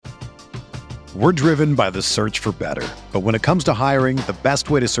We're driven by the search for better. But when it comes to hiring, the best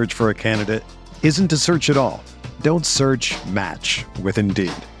way to search for a candidate isn't to search at all. Don't search, match with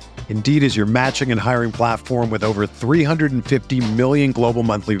Indeed. Indeed is your matching and hiring platform with over 350 million global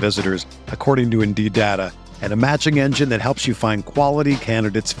monthly visitors, according to Indeed data, and a matching engine that helps you find quality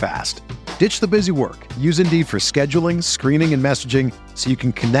candidates fast. Ditch the busy work. Use Indeed for scheduling, screening, and messaging so you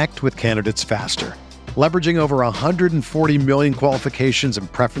can connect with candidates faster. Leveraging over 140 million qualifications and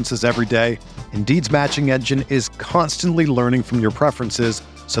preferences every day, Indeed's matching engine is constantly learning from your preferences,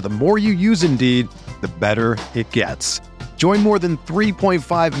 so the more you use Indeed, the better it gets. Join more than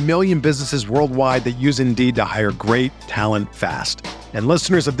 3.5 million businesses worldwide that use Indeed to hire great talent fast. And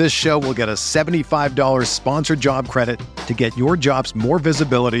listeners of this show will get a $75 sponsored job credit to get your jobs more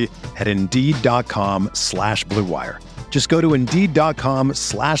visibility at Indeed.com/Blue Wire. Just go to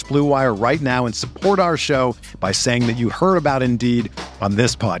Indeed.com/Blue Wire right now and support our show by saying that you heard about Indeed on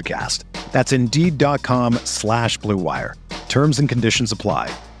this podcast. That's Indeed.com/Blue Wire. Terms and conditions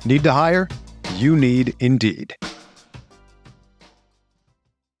apply. Need to hire? You need Indeed.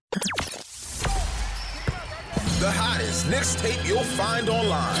 The hottest Knicks tape you'll find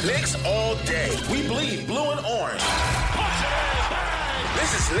online. Knicks all day. We bleed blue and orange.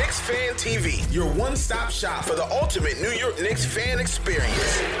 This is Knicks Fan TV, your one-stop shop for the ultimate New York Knicks fan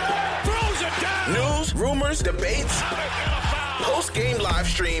experience. Throws it down. News, rumors, debates, post-game live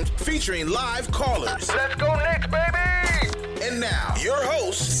streams featuring live callers. Let's go Knicks, baby! And now, your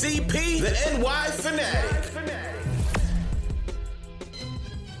host, CP, the NY Fanatic.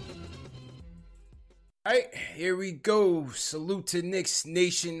 All right, here we go. Salute to Knicks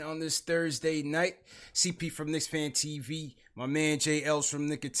Nation on this Thursday night. CP from Knicks Fan TV. My man Jay Ellis from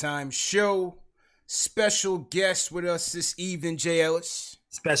Nick of Time Show. Special guest with us this evening, Jay Ellis.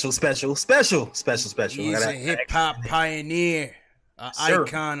 Special. He's a hip-hop pioneer, an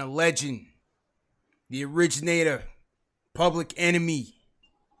icon, a legend, the originator, public enemy,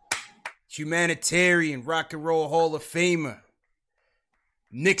 humanitarian, rock and roll Hall of Famer,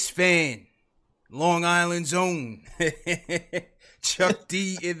 Knicks fan, Long Island's own. Chuck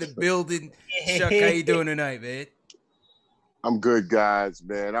D in the building. Chuck, how you doing tonight, man? I'm good, guys,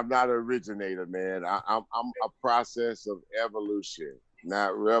 man. I'm not an originator, man. I'm a process of evolution,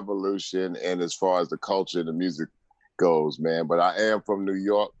 not revolution. And as far as the culture and the music goes, man. But I am from New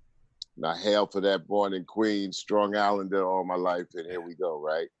York, and I hail for that, born in Queens, Strong Islander all my life. And here we go,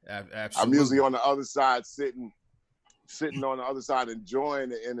 right? Absolutely. I'm usually on the other side, sitting on the other side, enjoying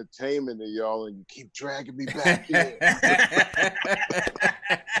the entertainment of y'all, and you keep dragging me back in.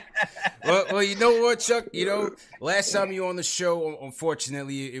 Well, you know what, Chuck? You know, last time you were on the show,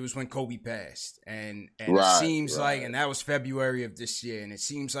 unfortunately, it was when Kobe passed, and it seems like, and that was February of this year, and it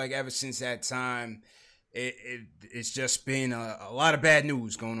seems like ever since that time, it's just been a lot of bad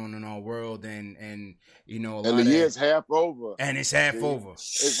news going on in our world, and you know, and the year's half over, and it's half over.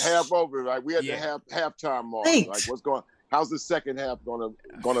 It's half over. Like we at the halftime mark. Like what's going? How's the second half gonna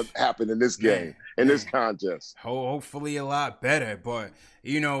happen in this game, in this contest? Hopefully a lot better. But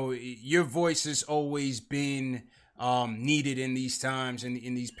you know, your voice has always been needed in these times, and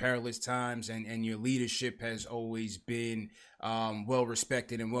in these perilous times, and your leadership has always been well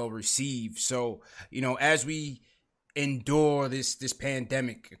respected and well received. So you know, as we endure this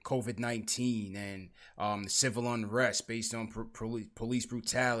pandemic, COVID-19, and the civil unrest based on police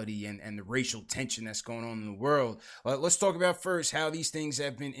brutality and the racial tension that's going on in the world. Let's talk about first how these things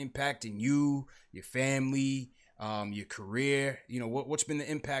have been impacting you, your family, your career. You know, what's been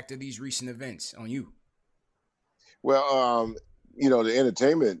the impact of these recent events on you? Well, you know, the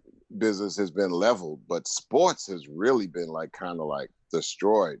entertainment business has been leveled, but sports has really been kind of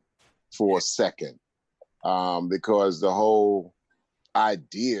destroyed for a second. Because the whole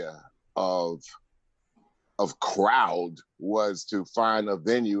idea of crowd was to find a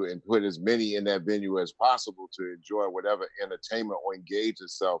venue and put as many in that venue as possible to enjoy whatever entertainment or engage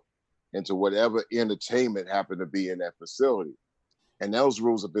itself into whatever entertainment happened to be in that facility. And those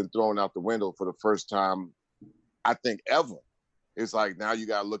rules have been thrown out the window for the first time, I think, ever. It's like now you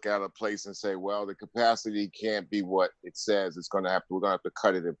got to look at a place and say, well, the capacity can't be what it says. We're going to have to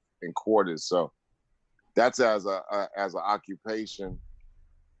cut it in quarters. So that's as an occupation,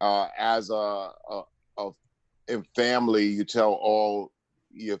 in family, you tell all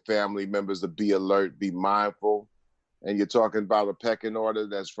your family members to be alert, be mindful. And you're talking about a pecking order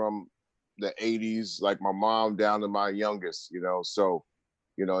that's from the 80s, like my mom down to my youngest, so,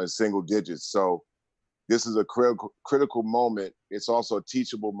 in single digits. So this is a critical moment. It's also a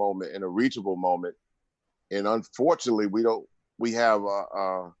teachable moment and a reachable moment. And unfortunately, we have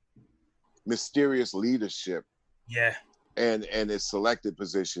a mysterious leadership. Yeah. And its selected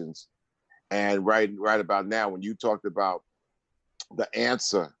positions. And right about now, when you talked about the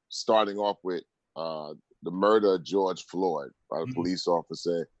answer, starting off with the murder of George Floyd by the police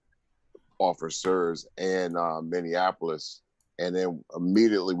officers in Minneapolis, and then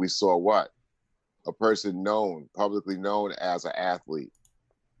immediately we saw what? A person publicly known as an athlete,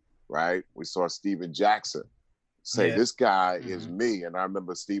 right? We saw Steven Jackson say, this guy is me. And I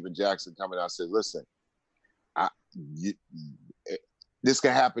remember Steven Jackson coming out and said, listen, this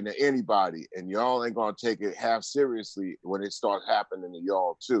can happen to anybody, and y'all ain't gonna take it half seriously when it starts happening to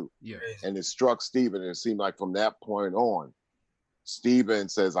y'all too. Yeah. And it struck Steven, and it seemed like from that point on, Steven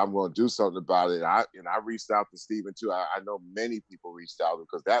says, I'm gonna do something about it. I reached out to Steven too. I know many people reached out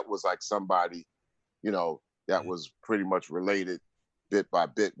because that was like somebody, that was pretty much related bit by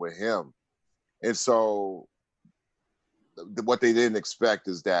bit with him. And so what they didn't expect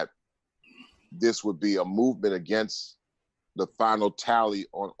is that this would be a movement against the final tally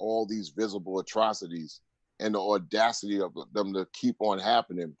on all these visible atrocities and the audacity of them to keep on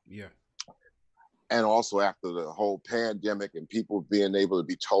happening. Yeah. And also after the whole pandemic and people being able to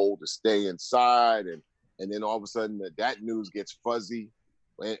be told to stay inside, and then all of a sudden that news gets fuzzy,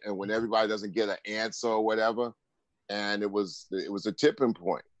 and when everybody doesn't get an answer or whatever, and it was a tipping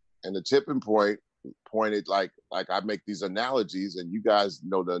point, and the tipping point pointed like I make these analogies, and you guys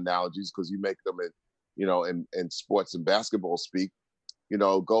know the analogies because you make them in sports and basketball speak.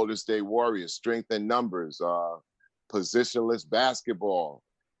 Golden State Warriors, strength in numbers, positionless basketball.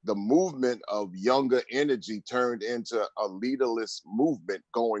 The movement of younger energy turned into a leaderless movement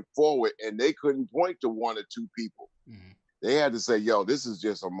going forward, and they couldn't point to one or two people. Mm-hmm. They had to say, yo, this is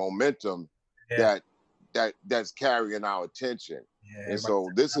just a momentum that's carrying our attention. Yeah, and so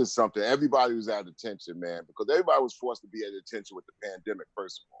this is something everybody was at attention, man, because everybody was forced to be at attention with the pandemic,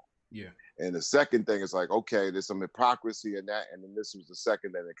 first of all. Yeah. And the second thing is like, okay, there's some hypocrisy in that. And then this was the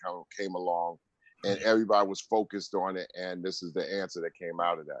second that came along, and everybody was focused on it. And this is the answer that came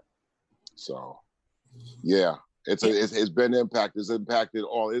out of that. So, yeah, it's been impacted. It's impacted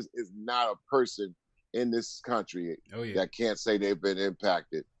all. It's not a person in this country that can't say they've been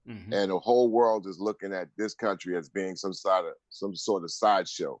impacted. Mm-hmm. And the whole world is looking at this country as being some sort of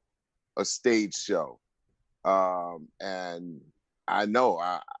sideshow, a stage show. And I know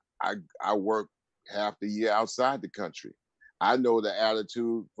I work half the year outside the country. I know the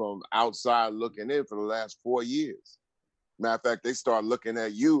attitude from outside looking in for the last 4 years. Matter of fact, they start looking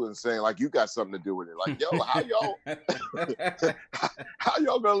at you and saying, like, you got something to do with it. Like, yo, how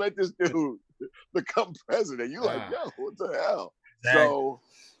y'all gonna let this dude become president? You like, yo, what the hell?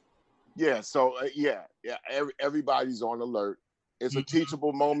 Exactly. So, everybody's on alert. It's a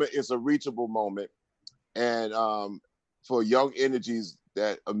teachable moment. It's a reachable moment. And for young energies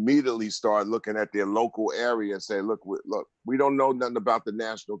that immediately start looking at their local area and say, look, we don't know nothing about the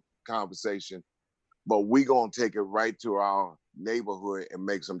national conversation, but we're going to take it right to our neighborhood and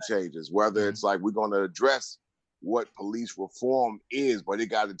make some changes. Whether it's like we're going to address what police reform is, but it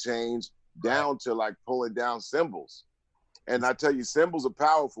got to change down to like pulling down symbols. And I tell you, symbols are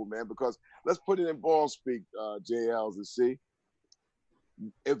powerful, man, because let's put it in ball speak, JLs and C.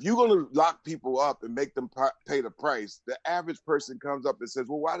 If you're going to lock people up and make them pay the price, the average person comes up and says,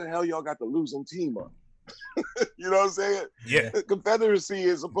 well, why the hell y'all got the losing team up? You know what I'm saying? Yeah. The Confederacy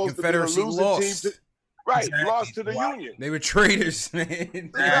is supposed to be a losing lost. Team. Exactly. Lost to the Union. They were traitors, man.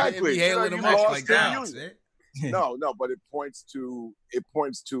 Exactly. Hailing them up like dogs. No, but it points to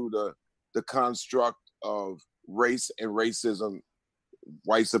the construct of race and racism,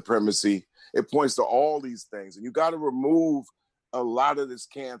 white supremacy. It points to all these things. And you got to remove a lot of this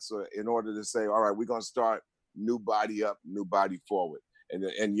cancer in order to say, all right, we're going to start new body up, new body forward.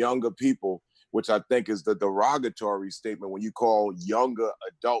 And younger people, which I think is the derogatory statement when you call younger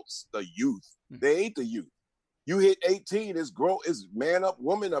adults the youth. They ain't the youth. You hit 18, it's man up,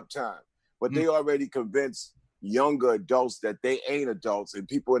 woman up time. But they already convinced younger adults that they ain't adults. And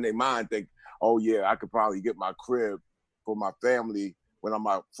people in their mind think, oh yeah, I could probably get my crib for my family when I'm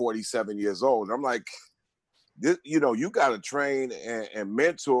 47 years old. And I'm like, you got to train and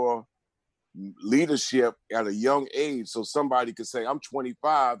mentor leadership at a young age, so somebody could say, "I'm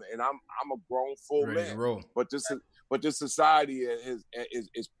 25 and I'm a grown full man." But this society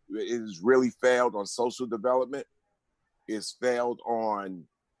is really failed on social development. It's failed on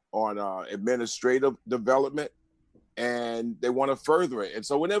administrative development, and they want to further it. And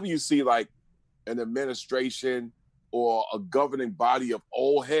so whenever you see like an administration or a governing body of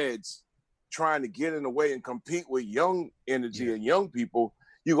old heads trying to get in the way and compete with young energy and young people,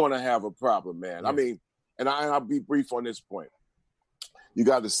 you're going to have a problem, man. Yeah. I mean, and I'll be brief on this point. You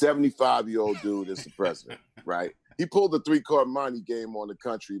got a 75-year-old dude as the president, right? He pulled the 3-card money game on the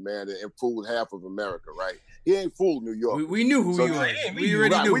country, man, and fooled half of America, right? He ain't fooled New York. We knew who he was. We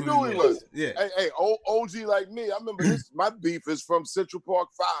already knew who he was. Yeah. Hey, OG like me, I remember this. My beef is from Central Park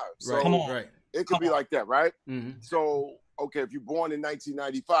 5. So right. Come on. Right. It could be like that, right? Mm-hmm. So, okay, if you're born in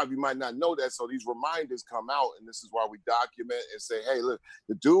 1995, you might not know that. So these reminders come out, and this is why we document and say, hey, look,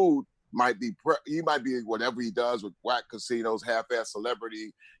 the dude might be whatever he does with whack casinos, half-ass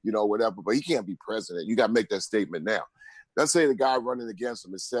celebrity, whatever, but he can't be president. You got to make that statement now. Let's say the guy running against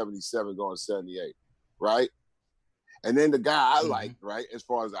him is 77 going 78, right? And then the guy I like, right, as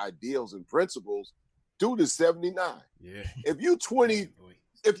far as ideals and principles, dude is 79. Yeah. If you 20,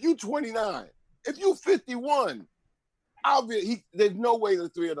 if you 29, if you 51, there's no way the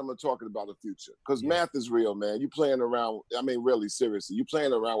three of them are talking about the future because math is real, man. You playing around. I mean, really seriously, you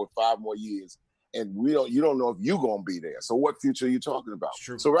playing around with 5 more years, and you don't know if you're gonna be there. So what future are you talking about?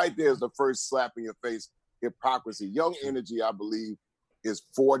 So right there is the first slap in your face hypocrisy. Young energy, I believe, is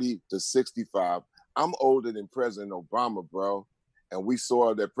 40 to 65. I'm older than President Obama, bro, and we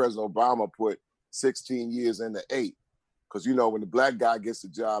saw that President Obama put 16 years into 8. Because when the black guy gets a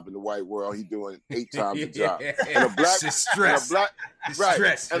job in the white world, he's doing 8 times the job. And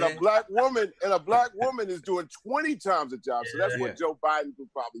a black woman is doing 20 times the job. So that's what Joe Biden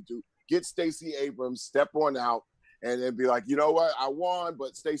would probably do. Get Stacey Abrams, step on out, and then be like, you know what, I won,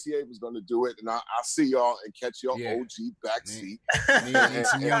 but Stacey Abrams going to do it, and I'll see y'all and catch your OG backseat. Need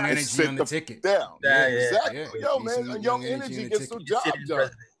some young energy on the ticket. Down. Yeah, exactly. Yo, man, young energy gets the job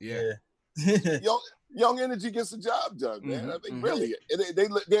done. Yeah. Young energy gets the job done, man. I mean, really,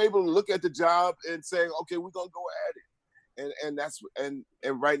 they're able to look at the job and say, okay, we're gonna go at it, and that's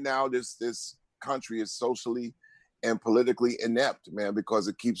right now this country is socially and politically inept, man, because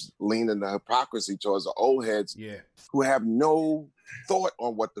it keeps leaning the hypocrisy towards the old heads who have no thought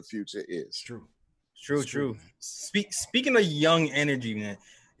on what the future is. True. Speaking of young energy, man,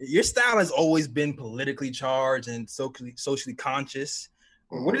 your style has always been politically charged and socially conscious.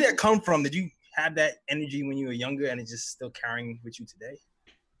 Where did that come from? Did you have that energy when you were younger and it's just still carrying with you today?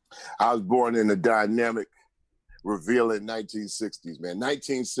 I was born in the dynamic, revealing 1960s, man.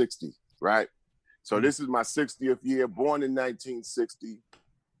 1960, right? So this is my 60th year, born in 1960.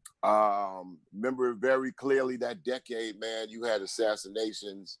 Remember very clearly that decade, man. You had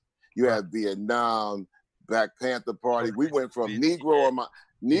assassinations, you had Vietnam, Black Panther Party. We went from Negro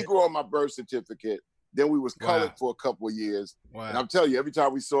on my birth certificate, then we was colored for a couple of years. And I'm telling you, every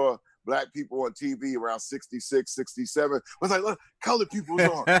time we saw Black people on TV around 66, 67, I was like, look, colored people's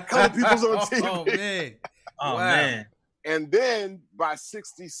on. Colored people's on TV. Oh, man. And then by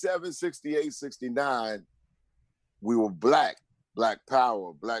 67, 68, 69, we were Black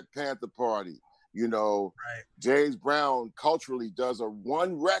Power, Black Panther Party. James Brown culturally does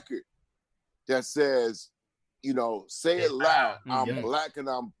one record that says, say it loud, I'm Black and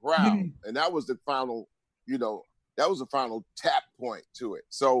I'm proud. And that was the final, tap point to it.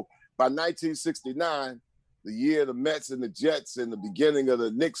 So by 1969, the year the Mets and the Jets and the beginning of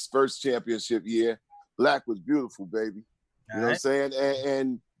the Knicks' first championship year, Black was beautiful, baby. You know what I'm saying?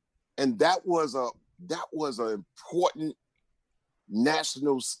 And that was an important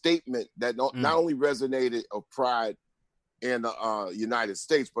national statement that not only resonated of pride in the United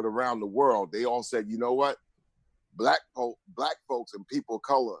States, but around the world. They all said, you know what? Black folks and people of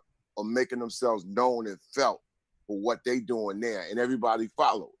color are making themselves known and felt for what they doing there, and everybody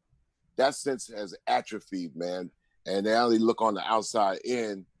followed. That sense has atrophied, man. And they only look on the outside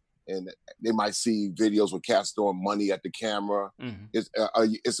in, and they might see videos with cats throwing money at the camera.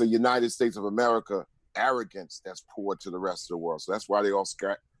 It's a United States of America arrogance that's poured to the rest of the world. So that's why they all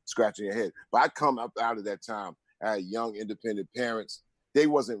scratching their head. But I come up out of that time. I had young, independent parents. They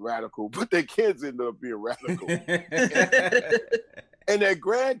wasn't radical, but their kids ended up being radical. And their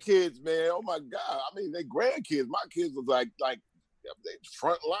grandkids, man, oh my God. I mean, their grandkids, my kids was like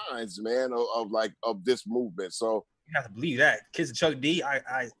front lines, man, of this movement. So you have to believe that. Kids of Chuck D,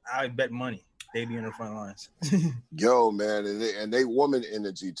 I bet money they be in the front lines. Yo, man, and they woman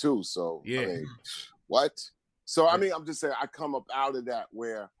energy too. So I mean, what? So I mean, I'm just saying, I come up out of that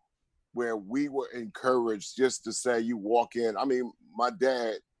where we were encouraged just to say, you walk in. I mean, my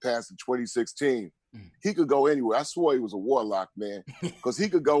dad passed in 2016. He could go anywhere. I swore he was a warlock, man, because he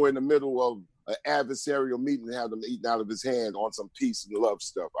could go in the middle of an adversarial meeting and have them eating out of his hand on some peace and love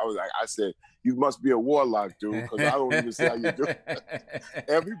stuff. I said, you must be a warlock, dude, because I don't even see how you do it.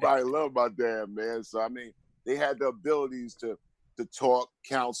 Everybody loved my dad, man. So, I mean, they had the abilities to talk,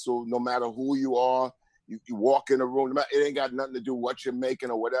 counsel, no matter who you are. You walk in a room, it ain't got nothing to do with what you're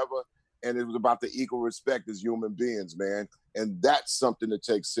making or whatever. And it was about the equal respect as human beings, man. And that's something to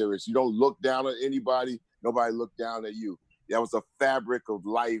take serious. You don't look down on anybody. Nobody looked down at you. That was a fabric of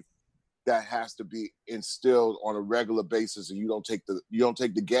life that has to be instilled on a regular basis, and you don't take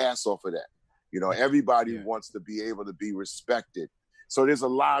the gas off of that. Everybody wants to be able to be respected. So there's a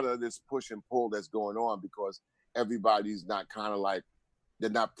lot of this push and pull that's going on because everybody's not they're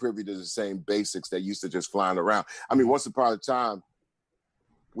not privy to the same basics that used to just flying around. I mean, once upon a time,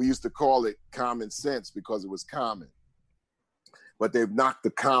 we used to call it common sense because it was common. But they've knocked the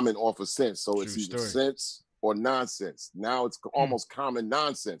common off of sense. So it's either sense or nonsense. Now it's almost common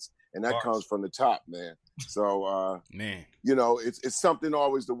nonsense. And that comes from the top, man. So, it's something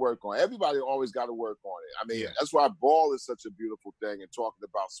always to work on. Everybody always got to work on it. I mean, that's why ball is such a beautiful thing and talking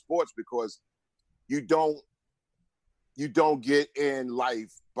about sports, because you don't get in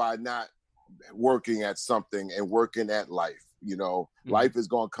life by not working at something and working at life. Life is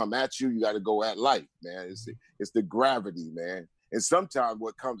going to come at you. You got to go at life, man. It's the gravity, man. And sometimes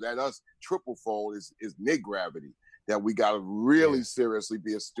what comes at us triple fold is mid-gravity that we got to really seriously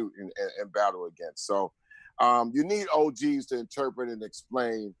be astute and battle against. So you need OGs to interpret and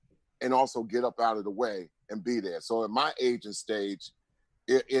explain and also get up out of the way and be there. So in my aging stage,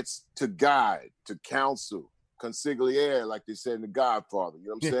 it's to guide, to counsel, consigliere, like they said in The Godfather. You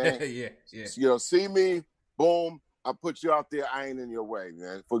know what I'm saying? Yeah. See me, boom, I put you out there, I ain't in your way,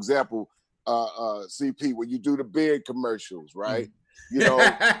 man. For example, CP, when you do the beard commercials, right?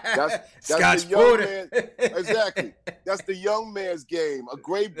 That's Scotch the young man. Exactly. That's the young man's game. A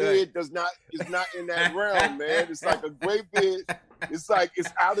gray beard is not in that realm, man. It's like a gray beard. It's like it's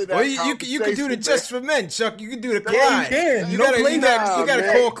out of that. Well, you can do the Just for Men, Chuck. You can do the Clyde. Yeah, you can. You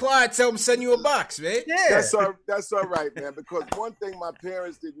gotta call Clyde, tell him send you a box, man. Yeah. That's all right, man. Because one thing my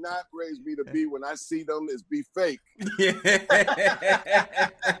parents did not raise me to be when I see them is be fake.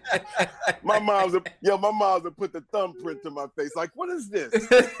 My mom's would put the thumbprint to my face. Like, what is this?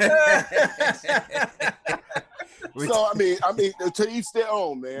 So I mean, to each their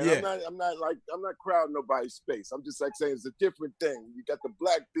own, man. Yeah. I'm not crowding nobody's space. I'm just like saying it's a different thing. You got the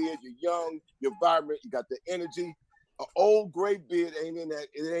black beard, you're young, you're vibrant, you got the energy. An old gray beard ain't in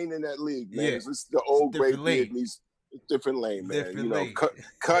that league, man. Yeah. It's the old gray beard needs a different lane, man.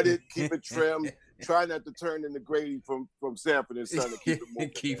 Cut it, keep it trimmed. Try not to turn into Grady from Sanford and Son to keep it moving.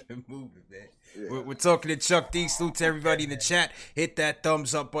 Keep it moving, man. Yeah. We're talking to Chuck D. Salute to everybody in the chat. Hit that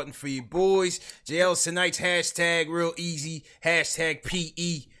thumbs up button for you boys. JL tonight's hashtag real easy. Hashtag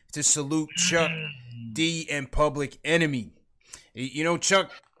PE to salute Chuck D and Public Enemy.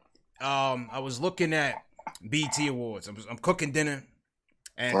 Chuck, I was looking at BET Awards. I'm cooking dinner.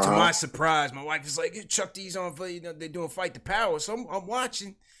 And to my surprise, my wife is like, hey, Chuck D's on, they're doing Fight the Power. So I'm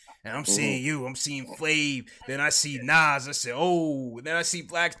watching. And I'm seeing you. I'm seeing Flav. Then I see Nas. I said, oh. And then I see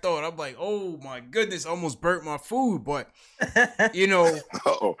Black Thought. I'm like, oh, my goodness. Almost burnt my food. But, you don't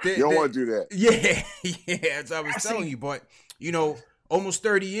want to do that. Yeah, as I was telling you. But, almost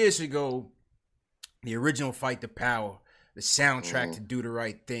 30 years ago, the original Fight the Power, the soundtrack to Do the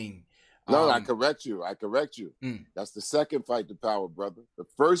Right Thing. No, I correct you. That's the second Fight the Power, brother. The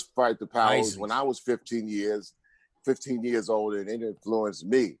first Fight the Power was when I was 15 years old, and it influenced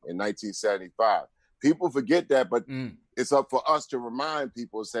me in 1975. People forget that, but it's up for us to remind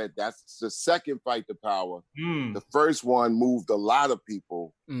people that that's the second Fight the Power. The first one moved a lot of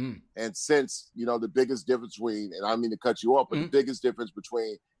people. And since, the biggest difference between, and I don't mean to cut you off, but the biggest difference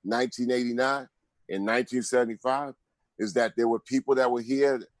between 1989 and 1975 is that there were people that were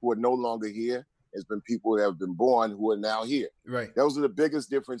here who are no longer here. There's been people that have been born who are now here. Right. Those are the biggest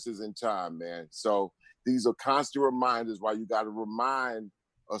differences in time, man. So these are constant reminders why you got to remind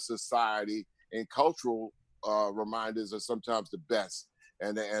a society, and cultural reminders are sometimes the best.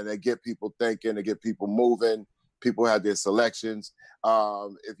 And they get people thinking, they get people moving. People have their selections.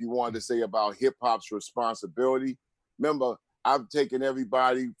 If you wanted to say about hip hop's responsibility, remember, I've taken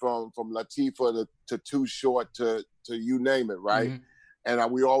everybody from Latifah to Too Short to you name it, right?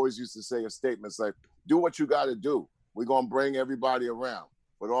 And we always used to say a statement like, do what you got to do. We're going to bring everybody around,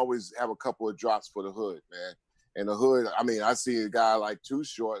 but always have a couple of drops for the hood, man. And the hood, I mean, I see a guy like Too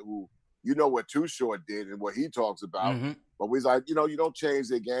Short who, what Too Short did and what he talks about. But we're like, you don't change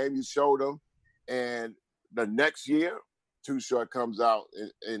their game. You show them. And the next year, Too Short comes out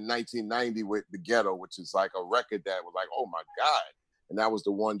in 1990 with The Ghetto, which is like a record that was like, oh my God. And that was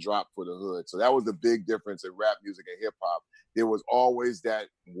the one drop for the hood. So that was the big difference in rap music and hip hop. There was always that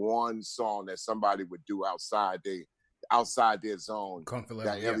one song that somebody would do outside their zone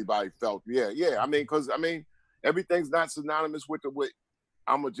that everybody felt. Yeah. I mean, because everything's not synonymous with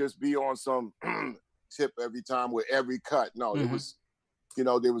I'm gonna just be on some tip every time with every cut. No, it was,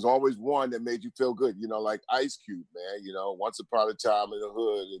 there was always one that made you feel good. Like Ice Cube, man. Once upon a time in the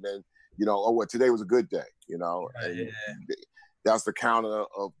hood, and then oh, well, today was a good day, and Yeah. that's the counter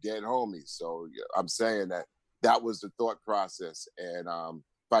of dead homies. So I'm saying that was the thought process. And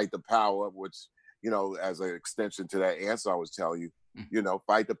Fight the Power, which, as an extension to that answer I was telling you,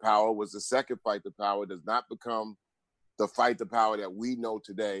 Fight the Power was the second Fight the Power. Does not become the Fight the Power that we know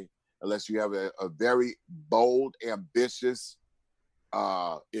today unless you have a very bold, ambitious,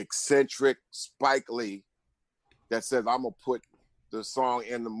 eccentric Spike Lee that says, I'm going to put the song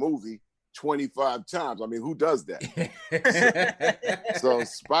in the movie 25 times. I mean, who does that? So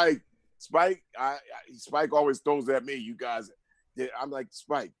Spike always throws at me, you guys. I'm like,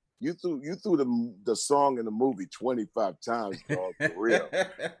 Spike, you threw the song in the movie 25 times, dog, for real.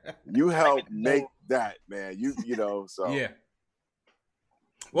 You helped make that, man. So yeah.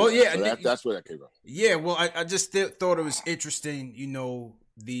 Well, yeah, so that's where that came from. Yeah, well, I just thought it was interesting,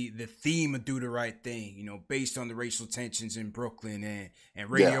 the theme of Do the Right Thing, based on the racial tensions in Brooklyn and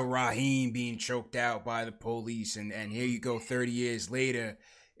Radio Raheem being choked out by the police, and here you go 30 years later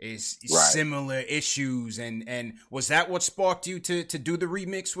is similar issues, and was that what sparked you to do the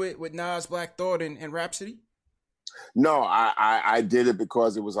remix with Nas, Black Thought, and Rhapsody? No, I did it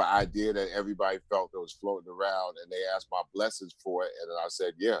because it was an idea that everybody felt that was floating around, and they asked my blessings for it, and then I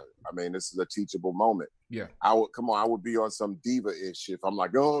said, yeah, I mean, this is a teachable moment. Yeah. I would be on some diva-ish if I'm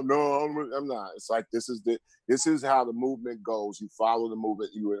like, oh, no, I'm not. It's like, this is how the movement goes. You follow the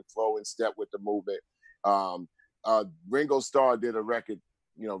movement, you flow in step with the movement. Ringo Starr did a record,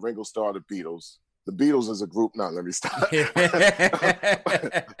 Ringo Starr, the Beatles. The Beatles is a group. No, let me stop. You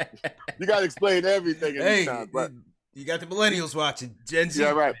got to explain everything in these times. But you got the millennials watching. Gen Z.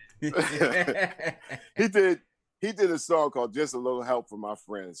 Yeah, right. He did a song called Just a Little Help from My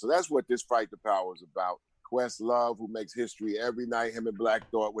Friends. So that's what this Fight the Power is about. Questlove, who makes history every night, him and Black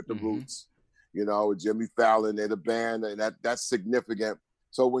Thought with the Roots. With Jimmy Fallon, they're the band, and that's significant.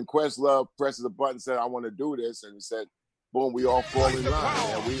 So when Questlove presses a button and said, I want to do this, and he said, boom, we all fall in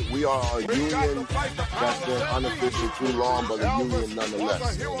line. We are a union that's been unofficial too long, but a union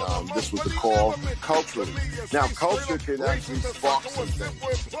nonetheless. And this was the call culturally. Now, culture can actually spark some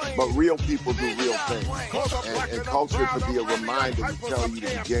things, but real people do real things. And culture could be a reminder to tell you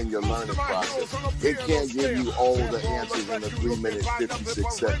to begin your learning process. It can't give you all the answers in a 3-minute,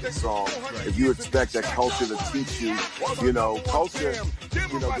 56-second song. If you expect that culture to teach you, culture,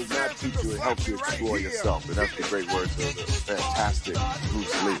 does not teach you. It helps you explore yourself. And that's the great words of the fantastic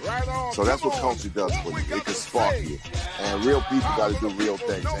Bruce Lee. So that's what culture does for you. It can spark you. And real people got to do real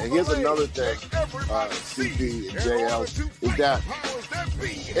things. And here's another thing, CP and JL, is that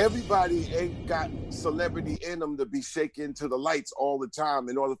everybody ain't got celebrity in them to be shaken to the lights all the time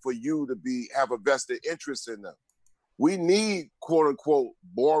in order for you to have a vested interest in them. We need, quote unquote,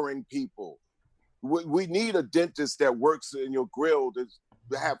 boring people. We need a dentist that works in your grill to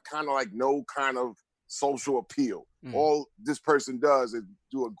have kind of like no kind of social appeal. All this person does is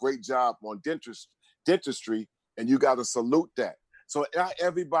do a great job on dentistry, and you got to salute that. So not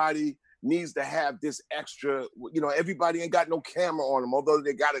everybody needs to have this extra, everybody ain't got no camera on them, although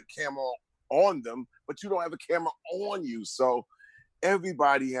they got a camera on them, but you don't have a camera on you. So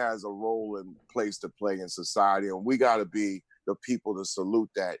everybody has a role and place to play in society, and we got to be the people to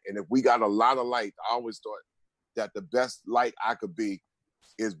salute that. And if we got a lot of light, I always thought that the best light I could be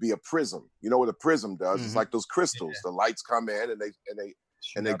is be a prism. You know what a prism does? It's like those crystals. The lights come in and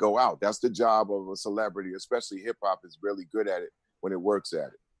they go out. That's the job of a celebrity, especially hip hop is really good at it when it works at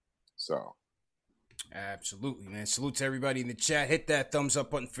it. So absolutely, man. Salute to everybody in the chat. Hit that thumbs up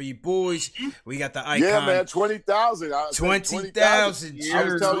button for you boys. We got the icon. Yeah, man, 20,000. 20,000.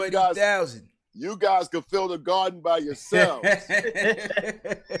 20,000. You guys can fill the garden by yourselves.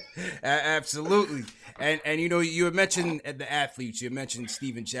 Absolutely. And you had mentioned the athletes. You had mentioned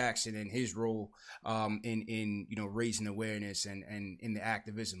Steven Jackson and his role in raising awareness and in the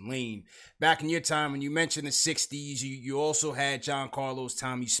activism lane. Back in your time when you mentioned the 60s, you also had John Carlos,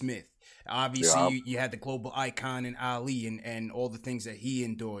 Tommy Smith. Obviously, you had the global icon in Ali and all the things that he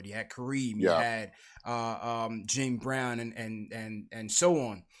endured. You had Kareem. You had Jim Brown and so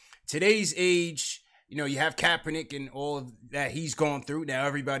on. Today's age, you have Kaepernick and all of that he's gone through. Now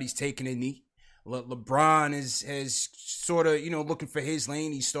everybody's taking a knee. LeBron has sort of, looking for his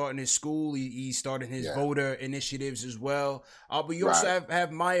lane. He's starting his school. He's starting his voter initiatives as well. But you also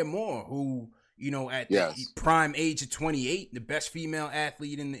have Maya Moore, who, at the prime age of 28, the best female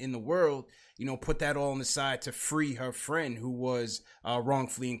athlete in the world, put that all on the side to free her friend who was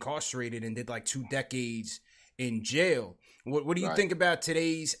wrongfully incarcerated and did like 2 decades in jail. What do you think about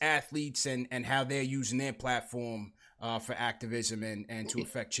today's athletes and how they're using their platform for activism and to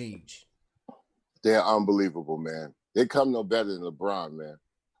affect change? They're unbelievable, man. They come no better than LeBron, man.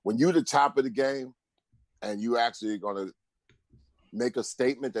 when you're the top of the game and you actually going to make a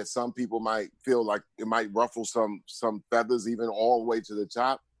statement that some people might feel like it might ruffle some feathers even all the way to the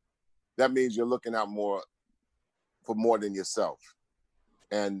top, that means you're looking out for more than yourself.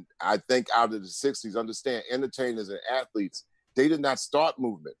 And I think out of the 60s, understand, entertainers and athletes, they did not start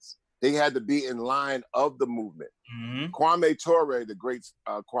movements. They had to be in line of the movement. Mm-hmm. Kwame Ture, the great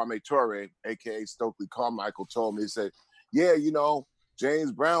Kwame Ture, a.k.a. Stokely Carmichael, told me, he said, yeah, you know,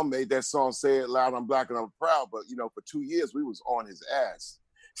 James Brown made that song, Say It Loud, I'm Black and I'm Proud, but, you know, for 2 years, we was on his ass.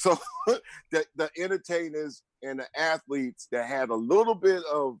 So the entertainers and the athletes that had a little bit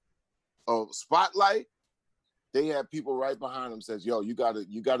of spotlight, they had people right behind them says, yo, you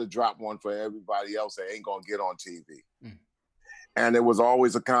gotta drop one for everybody else that ain't gonna get on TV. Mm. And it was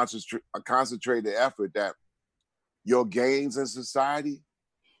always a concentrated effort that your gains in society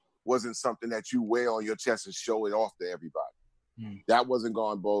wasn't something that you wear on your chest and show it off to everybody. Mm. That wasn't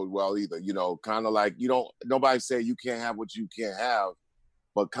going to bode well either. You know, kind of like nobody say you can't have what you can't have,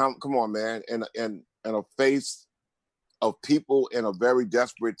 but come on, man. In a face of people in a very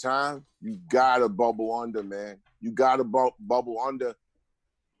desperate time, you gotta bubble under, man. You gotta bubble under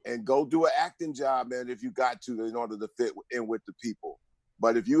and go do an acting job, man, if you got to, in order to fit in with the people.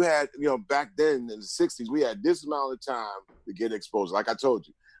 But if you had, you know, back then in the 60s, we had this amount of time to get exposed. Like I told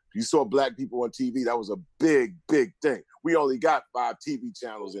you, if you saw Black people on TV, that was a big, big thing. We only got 5 TV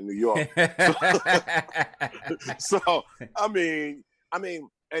channels in New York. So I mean,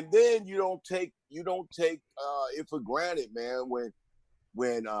 and then you don't take it for granted, man. When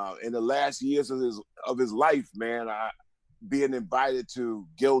in the last years of his life, man, being invited to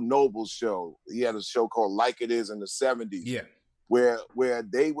Gil Noble's show. He had a show called Like It Is in the 70s. Yeah. Where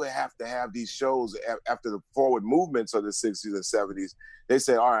they would have to have these shows after the forward movements of the 60s and 70s. They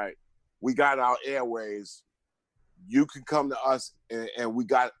say, all right, we got our airways. You can come to us and we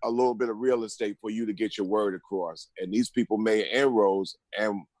got a little bit of real estate for you to get your word across. And these people made inroads,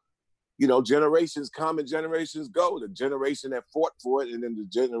 and you know, generations come and generations go. The generation that fought for it and then the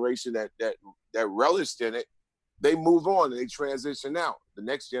generation that relished in it, they move on and they transition out. The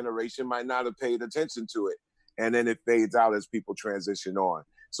next generation might not have paid attention to it. And then it fades out as people transition on.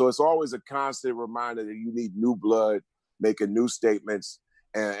 So it's always a constant reminder that you need new blood, making new statements,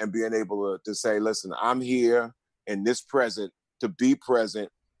 and being able to say, listen, I'm here in this present to be present,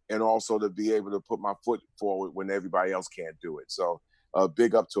 and also to be able to put my foot forward when everybody else can't do it. So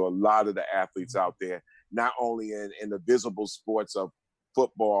big up to a lot of the athletes out there, not only in the visible sports of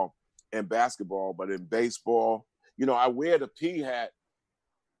football and basketball, but in baseball. You know, I wear the P hat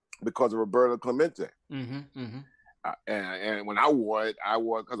because of Roberto Clemente. Mm-hmm, mm-hmm. And when I wore it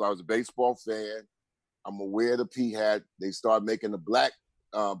because I was a baseball fan. I'm gonna wear the P hat. They started making the black,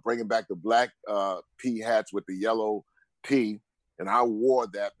 bringing back the black P hats with the yellow P. And I wore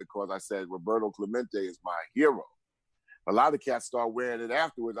that because I said Roberto Clemente is my hero. A lot of cats start wearing it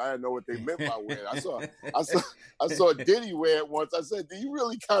afterwards. I didn't know what they meant by wearing it. I saw Diddy wear it once. I said, do you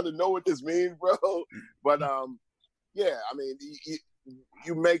really kind of know what this means, bro? But yeah, I mean,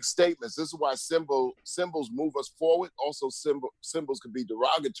 you make statements. This is why symbols move us forward. Also, symbols can be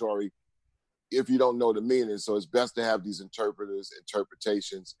derogatory if you don't know the meaning. So it's best to have these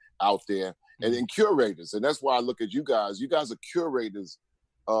interpretations out there, and then curators. And that's why I look at you guys. You guys are curators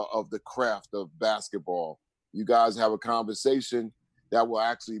of the craft of basketball. You guys have a conversation that will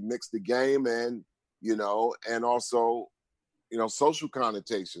actually mix the game and, you know, and also, you know, social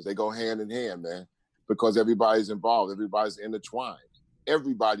connotations. They go hand in hand, man, because everybody's involved. Everybody's intertwined.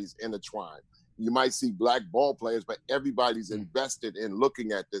 Everybody's intertwined. You might see black ball players, but everybody's invested in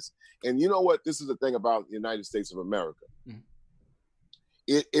looking at this. And you know what? This is the thing about the United States of America. Mm-hmm.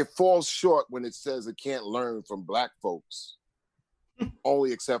 It falls short when it says it can't learn from black folks,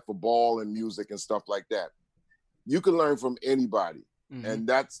 only except for ball and music and stuff like that. You can learn from anybody. Mm-hmm. And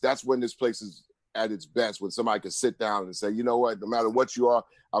that's when this place is at its best, when somebody can sit down and say, you know what, no matter what you are,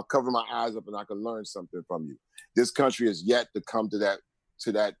 I'll cover my eyes up and I can learn something from you. This country has yet to come to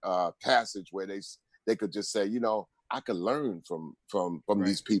that passage where they could just say, you know, I could learn from right.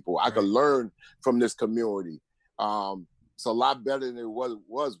 These people. I could learn from this community. It's a lot better than it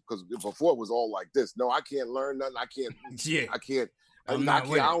was because before it was all like this. No, I can't learn nothing. I can't. Yeah. I can't. I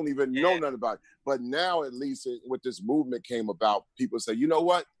don't even know nothing about it. But now, at least with this movement came about, people say, you know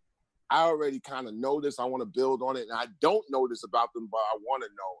what? I already kind of know this. I want to build on it. And I don't know this about them, but I want to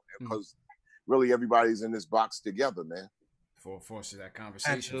know because really everybody's in this box together, man. For force of that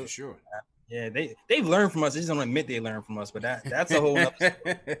conversation, absolutely. For sure. Yeah, they've learned from us. They just don't admit they learned from us, but that's a whole other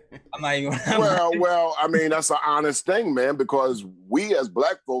story. I'm not even. Well, I mean, that's an honest thing, man, because we as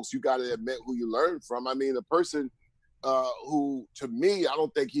black folks, you got to admit who you learn from. I mean, the person who to me, I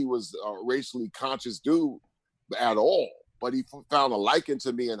don't think he was a racially conscious dude at all, but he found a liking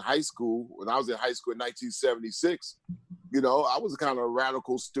to me in high school. When I was in high school in 1976, you know, I was kind of a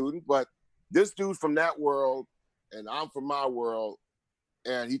radical student, but this dude from that world and I'm from my world,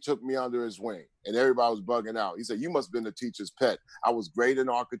 and he took me under his wing, and everybody was bugging out. He said, "You must have been the teacher's pet." I was great in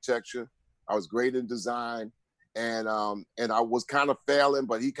architecture. I was great in design. And I was kind of failing,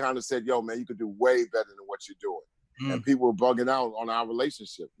 but he kind of said, "Yo, man, you could do way better than what you're doing." And people were bugging out on our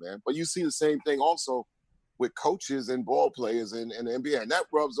relationship, man. But you see the same thing also with coaches and ball players in the NBA. And that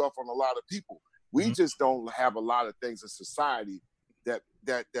rubs off on a lot of people. We just don't have a lot of things in society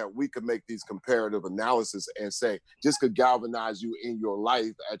that we could make these comparative analysis and say just could galvanize you in your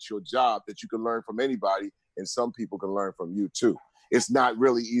life at your job, that you can learn from anybody, and some people can learn from you too. It's not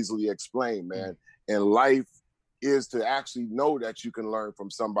really easily explained, man. And life is to actually know that you can learn from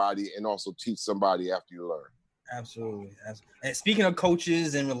somebody and also teach somebody after you learn. Absolutely. And speaking of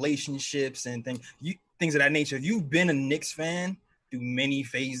coaches and relationships and things of that nature, you've been a Knicks fan through many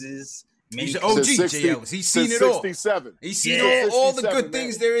phases. He's an OG, J. Ellis. He's seen it all. 67. He's seen all the good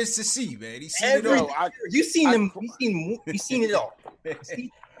things there is to see, man. He's seen it all. You've seen them. You've seen it all.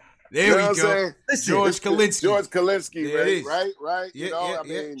 There we go. Listen, George Kalinsky. George Kalinsky, right? Yeah, you know, I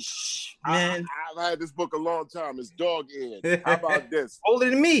mean, man, I've had this book a long time. It's dog eared. How about this? Older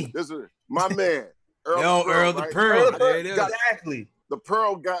than me. This is my man, Earl the Pearl. There it is. Exactly. The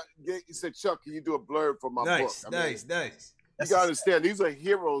Pearl he said, "Chuck, can you do a blurb for my book?" Nice. You gotta understand, these are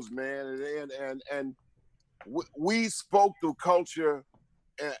heroes, man, and we spoke through culture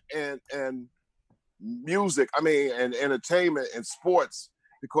and music. I mean, and entertainment and sports,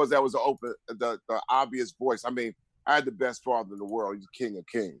 because that was the obvious voice. I mean, I had the best father in the world. He's the king of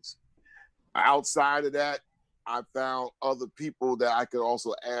kings. Outside of that, I found other people that I could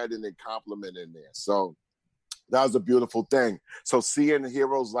also add in and compliment in there. So that was a beautiful thing. So seeing the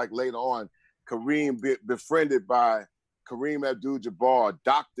heroes like later on, Kareem befriended by Kareem Abdul-Jabbar,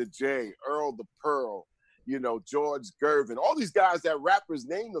 Dr. J, Earl the Pearl, you know, George Gervin, all these guys that rappers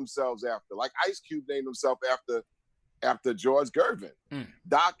name themselves after, like Ice Cube named himself after George Gervin.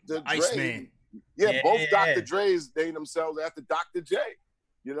 Dr. Dre. Iceman. Yeah, both Dr. Dre's named themselves after Dr. J,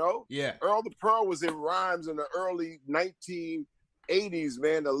 you know? Yeah. Earl the Pearl was in rhymes in the early 1980s,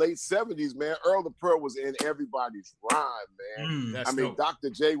 man, the late 70s, man. Earl the Pearl was in everybody's rhyme, man. I mean, Dr.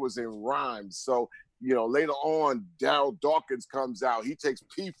 J was in rhymes. So, you know, later on, Daryl Dawkins comes out. He takes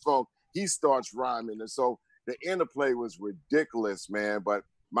P-Funk. He starts rhyming. And so the interplay was ridiculous, man. But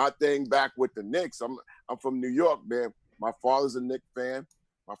my thing back with the Knicks, I'm from New York, man. My father's a Knicks fan.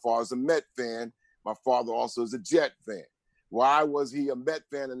 My father's a Met fan. My father also is a Jet fan. Why was he a Met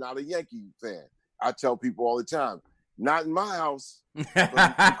fan and not a Yankee fan? I tell people all the time, not in my house.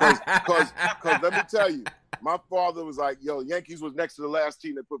 Because let me tell you, my father was like, yo, Yankees was next to the last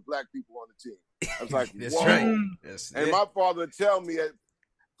team that put black people on the team. I was like, that's whoa. right. And my father would tell me at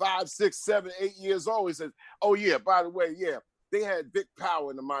 5, 6, 7, 8 years old, he says, "Oh yeah, by the way, they had big power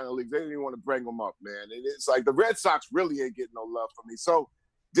in the minor leagues. They didn't even want to bring them up, man." And it's like the Red Sox really ain't getting no love from me. So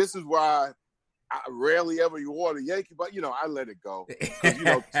this is why I rarely ever order Yankee, but you know, I let it go. Because you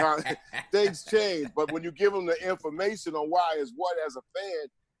know, things change. But when you give them the information on why is what as a fan,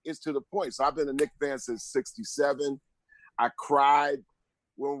 it's to the point. So I've been a Knicks fan since '67. I cried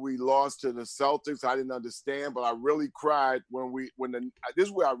when we lost to the Celtics. I didn't understand, but I really cried this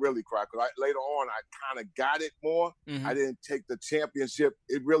is where I really cried, because later on I kind of got it more. I didn't take the championship.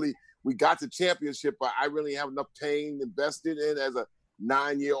 We got the championship, but I really have enough pain invested in as a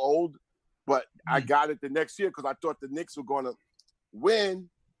 9-year-old. But I got it the next year because I thought the Knicks were going to win,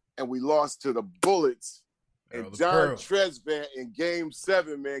 and we lost to the Bullets. And John Tresvant in Game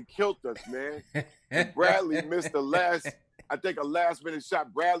 7, man, killed us, man. And Bradley missed a last-minute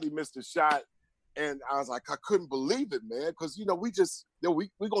shot. Bradley missed a shot, and I was like, I couldn't believe it, man, because, you know, we're going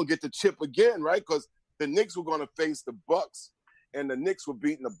to get the chip again, right? Because the Knicks were going to face the Bucks, and the Knicks were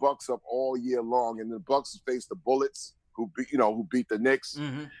beating the Bucks up all year long, and the Bucks faced the Bullets, who beat the Knicks,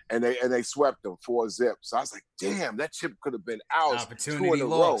 and they swept them 4-0. So I was like, damn, that chip could have been ours. Opportunity 2 in a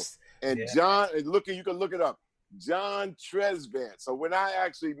lost. row. And John, and you can look it up, John Tresvant. So when I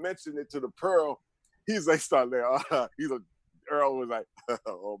actually mentioned it to the Pearl, he's like, start there. Earl was like,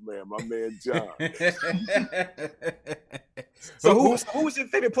 oh man, my man John. So who was your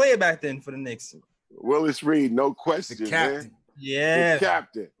favorite player back then for the Knicks? Willis Reed, no question, the captain. man. Yeah, the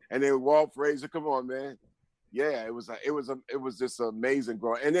captain. And then Walt Frazier, come on, man. Yeah, it was just amazing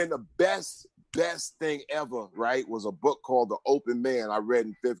growing. And then the best thing ever, right, was a book called The Open Man I read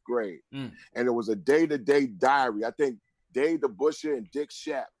in 5th grade. And it was a day-to-day diary. I think Dave DeBusschere and Dick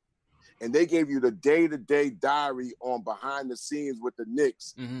Schaap. and they gave you the day-to-day diary on behind the scenes with the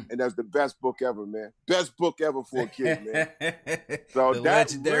Knicks, and that's the best book ever, man. Best book ever for a kid, man. So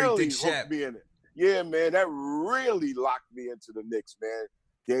that really hooked me in it. Yeah, man, that really locked me into the Knicks, man.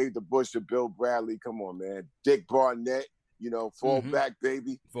 Dave DeBusch to Bill Bradley, come on, man. Dick Barnett, fall back,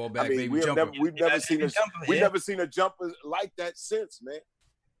 baby. Fall back, baby. We've never seen a jumper like that since, man.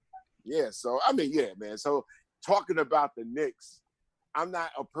 Yeah, so man. So talking about the Knicks, I'm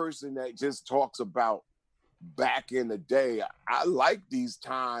not a person that just talks about back in the day. I like these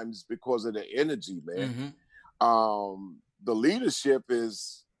times because of the energy, man. The leadership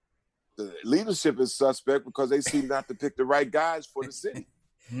is suspect because they seem not to pick the right guys for the city.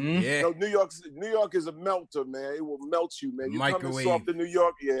 Yeah. New York is a melter, man. It will melt you, man. You come soft to New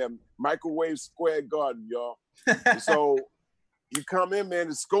York, microwave square garden, y'all. So you come in, man,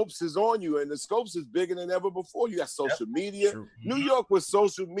 the Scopes is on you, and the Scopes is bigger than ever before. You got social media. True. New York was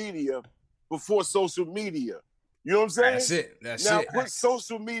social media before social media. You know what I'm saying? That's now, it. put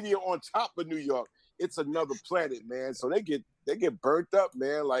social media on top of New York. It's another planet, man. So they get burnt up,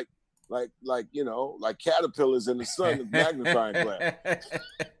 man, like caterpillars in the sun with magnifying glass.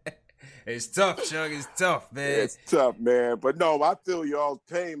 It's tough, Chuck. It's tough, man. It's tough, man. But no, I feel y'all's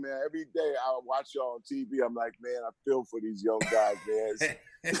pain, man. Every day I watch y'all on TV, I'm like, man, I feel for these young guys,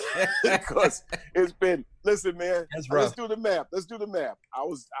 man. Because it's been, listen, man, let's do the math. I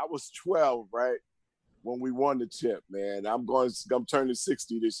was 12, right? When we won the chip, man. I'm turning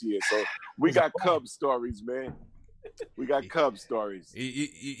 60 this year. So we got Cubs stories, man. We got Cubs stories.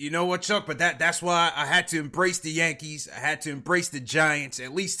 You know what, Chuck? But that's why I had to embrace the Yankees. I had to embrace the Giants,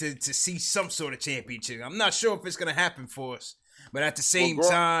 at least to see some sort of championship. I'm not sure if it's going to happen for us. But at the same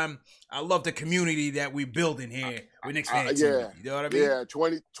time, I love the community that we're building here with Knicks fans. You know what I mean? Yeah,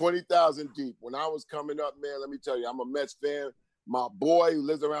 20,000 deep. When I was coming up, man, let me tell you, I'm a Mets fan. My boy who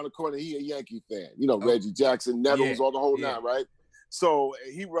lives around the corner, he a Yankee fan. Reggie Jackson, Nettles, all the whole nine, right? So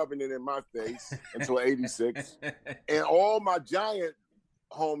he rubbing it in my face until 86. And all my Giant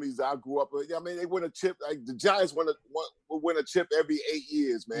homies I grew up with, they win a chip. Like the Giants win a chip every 8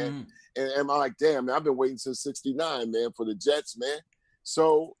 years, man. And I'm like, damn, man, I've been waiting since 69, man, for the Jets, man.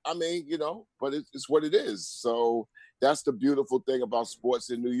 So, but it's what it is. So that's the beautiful thing about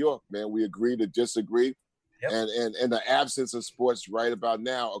sports in New York, man. We agree to disagree. Yep. And the absence of sports right about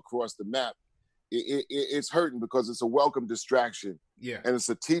now across the map, it's hurting because it's a welcome distraction. Yeah. And it's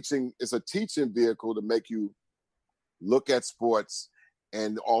a teaching vehicle to make you look at sports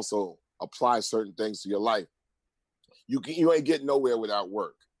and also apply certain things to your life. You ain't getting nowhere without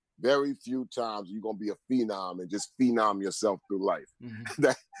work. Very few times you're gonna be a phenom and just phenom yourself through life.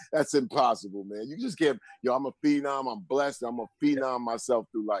 That's impossible, man. You just get, I'm a phenom, I'm blessed, I'm a phenom myself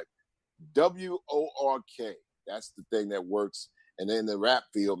through life. WORK. That's the thing that works. And in the rap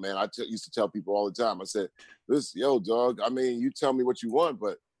field, man, I used to tell people all the time. I said, "Listen, yo, dog. You tell me what you want,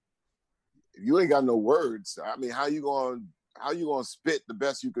 but if you ain't got no words, how you gonna spit the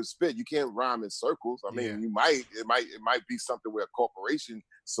best you could spit? You can't rhyme in circles. You might. It might be something where a corporation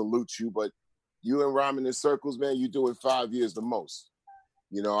salutes you, but you ain't rhyming in circles, man. You do it 5 years the most.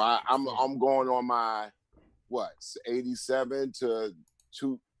 I'm going on my 87 to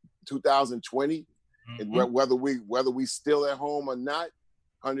 2020. And whether we still at home or not,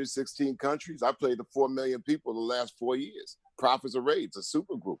 116 countries. I played to 4 million people the last 4 years. Prophets of Rage, a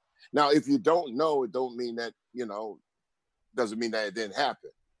super group. Now, if you don't know, it don't mean that, doesn't mean that it didn't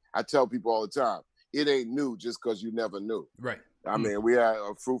happen. I tell people all the time, it ain't new just because you never knew. Right. We had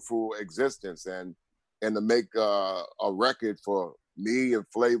a fruitful existence, and to make a record for me and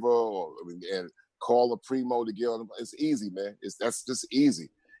Flavor and call a Primo to get on, it's easy, man. That's just easy.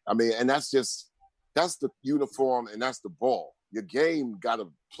 And that's the uniform and that's the ball. Your game got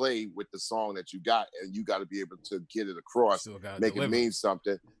to play with the song that you got, and you got to be able to get it across, make it mean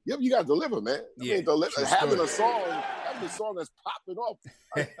something. Yep, you got to deliver, man. Having a song that's popping off.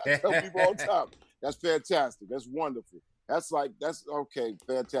 I tell people all the time, that's fantastic. That's wonderful. That's okay,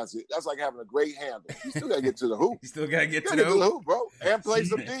 fantastic. That's like having a great handle. You still got to get to the hoop. You still got to get to the hoop, bro. And play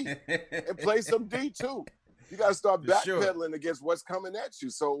some D. And play some D, too. You got to start backpedaling against what's coming at you.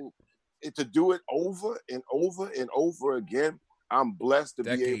 So, to do it over and over and over again, I'm blessed to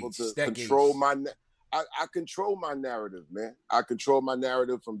be able to control I control my narrative, man. I control my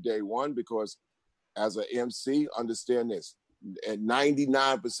narrative from day one because as an MC, understand this, and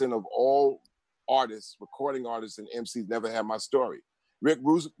 99% of all artists, recording artists and MCs never had my story. Rick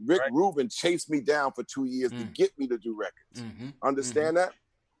Rubin chased me down for 2 years to get me to do records. Understand that?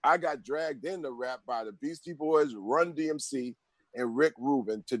 I got dragged into rap by the Beastie Boys, Run DMC, and Rick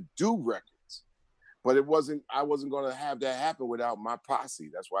Rubin to do records. But I wasn't going to have that happen without my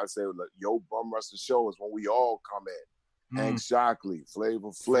posse. That's why I say, Yo Bum Rush the Show is when we all come in. Hank Shockley,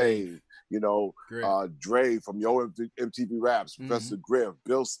 Flavor Flav, Dre from Yo MTV Raps, Professor Griff,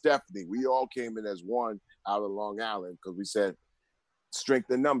 Bill Stephanie. We all came in as one out of Long Island because we said, strength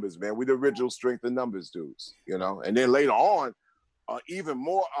in numbers, man. We the original strength in numbers dudes, And then later on, even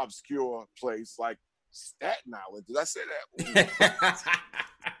more obscure place like Staten Island. Did I say that?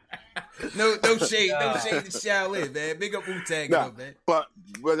 No shade to Shaolin, man. Big up Wu-Tang, man. But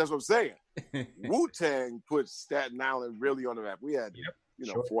that's what I'm saying. Wu-Tang put Staten Island really on the map. We had,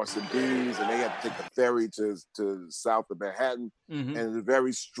 Force and Bees, and they had to take the ferry to south of Manhattan, and it's a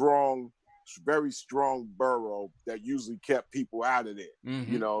very strong borough that usually kept people out of there.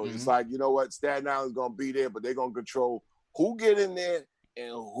 It's like, you know what, Staten Island's gonna be there, but they're gonna control who get in there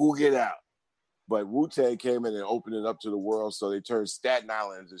and who get out. But Wu-Tang came in and opened it up to the world, so they turned Staten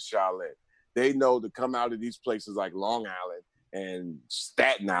Island into Shaolin. They know to come out of these places like Long Island and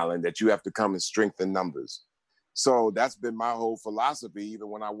Staten Island that you have to come in strength in numbers. So that's been my whole philosophy. Even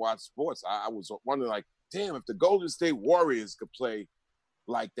when I watch sports, I was wondering, like, damn, if the Golden State Warriors could play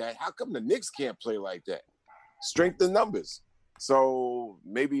like that, how come the Knicks can't play like that? Strength in numbers. So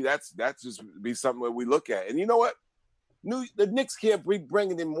maybe that's just be something that we look at. And you know what? The Knicks can't be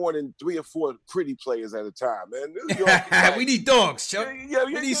bringing in more than 3 or 4 pretty players at a time, man. New York, like, we need dogs, Chuck.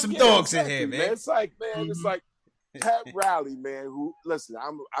 We need some dogs in here, man. It's like, it's like Pat Riley, man. Who, listen,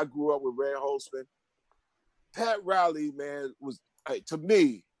 I grew up with Red Holzman. Pat Riley, man, was, to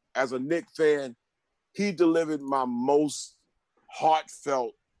me, as a Knicks fan, he delivered my most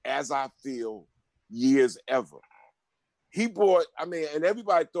heartfelt, as I feel, years ever. He brought, and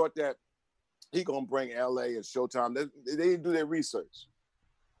everybody thought that he gonna bring LA and Showtime. They didn't do their research.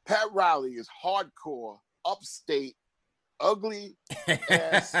 Pat Riley is hardcore, upstate, ugly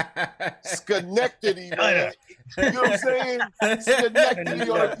ass Schenectady, man. You know what I'm saying? Schenectady.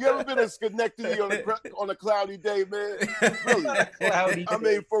 You ever been to Schenectady on a cloudy day, man?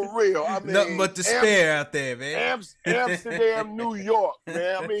 Really? For real. Nothing but despair out there, man. Amsterdam, New York,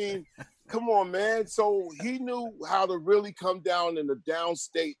 man. Come on, man. So he knew how to really come down in the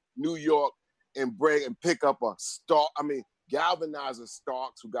downstate New York and bring and pick up a star. Galvanizer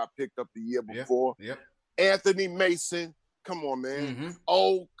Starks, who got picked up the year before. Yep. Anthony Mason. Come on, man.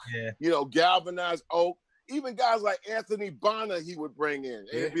 Oak. Yeah. Galvanized Oak. Even guys like Anthony Bonner, he would bring in. And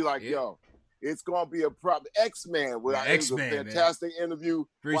it'd be like, yo, it's going to be a problem. X-Man. It was a fantastic interview.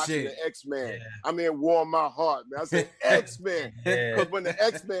 Watching the X-Man. Yeah. Warm my heart, man. I said X-Man. Because when the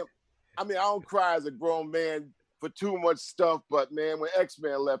X-Man, I don't cry as a grown man for too much stuff, but man, when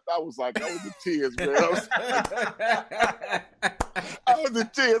X-Man left, I was like, I was in tears, man. I was in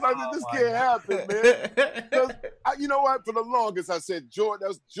tears. I said, this can't happen, man. Because you know what? For the longest, I said Jordan. That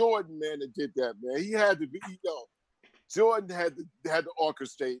was Jordan, man, that did that, man. He had to be, Jordan had to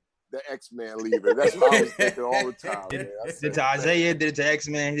orchestrate the X-Man leaving. That's what I was thinking all the time, man. Did it to Isaiah? Did it to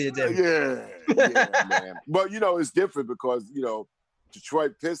X-Man? He did that. Yeah, man. But it's different because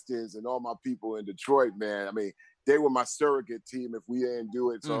Detroit Pistons and all my people in Detroit, man. They were my surrogate team if we didn't do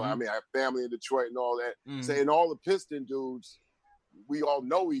it. So, I have family in Detroit and all that. Saying all the Piston dudes, we all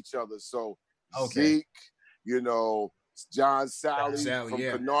know each other. So, Zeke, John Sally from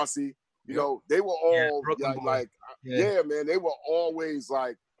Canarsie, they were all man, they were always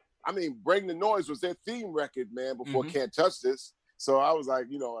like, Bring the Noise was their theme record, man, before Can't Touch This. So I was like,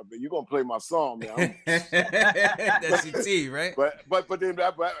 you're gonna play my song, man. That's your team, right? But then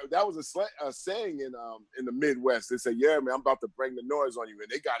that was a saying in the Midwest. They said, yeah, man, I'm about to bring the noise on you,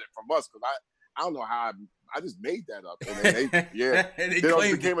 and they got it from us because I don't know how I just made that up. And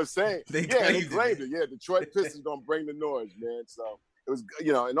they became a saying. They claimed it. Yeah, Detroit Pistons gonna bring the noise, man. So it was,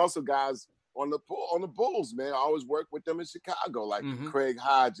 and also guys on the Bulls, man. I always worked with them in Chicago, like Craig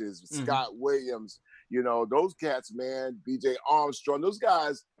Hodges, Scott Williams. Those cats, man, BJ Armstrong, those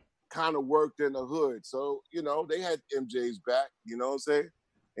guys kind of worked in the hood. So, they had MJ's back, you know what I'm saying?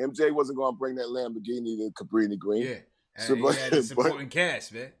 MJ wasn't going to bring that Lamborghini to Cabrini Green. Yeah. So, he had a supporting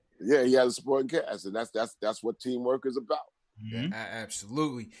cast, man. Yeah, he had a supporting cast, and that's what teamwork is about. Yeah,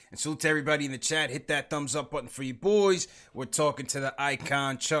 absolutely. And salute to everybody in the chat. Hit that thumbs up button for you boys. We're talking to the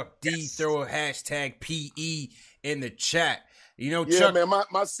icon, Chuck D. Throw a hashtag PE in the chat. Chuck, man,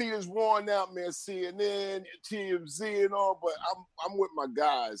 my seat is worn out, man. CNN, TMZ, and all, but I'm with my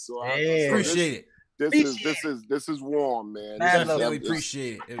guys, so appreciate it. This is warm, man. Definitely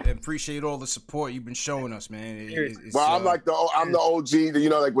appreciate it. Appreciate all the support you've been showing us, man. I'm the OG. You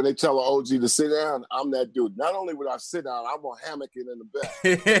know, like when they tell an OG to sit down, I'm that dude. Not only would I sit down, I'm gonna hammock it in the back.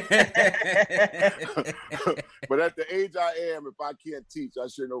 But at the age I am, if I can't teach, I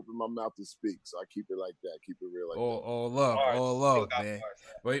shouldn't open my mouth to speak. So I keep it like that. Keep it real. All love, man.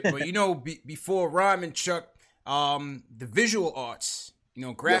 But you know, before rhyming, Chuck, the visual arts. You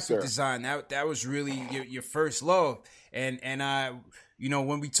know, graphic design, that was really your first love. And I, you know,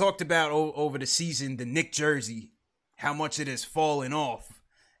 when we talked about over the season, the Knick jersey, how much it has fallen off.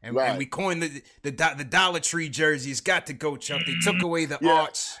 And we coined the Dollar Tree jersey. It's got to go, Chuck. They took away the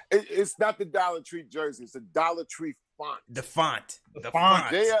arts. It's not the Dollar Tree jersey. It's the Dollar Tree font. The font.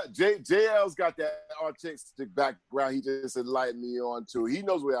 JL's got that artistic background. He just enlightened me on too. He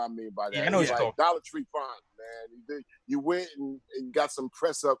knows what I mean by that. Yeah, I know it's like Dollar Tree font, man. You went and got some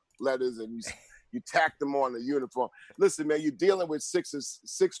press up letters and you tacked them on the uniform. Listen, man, you're dealing with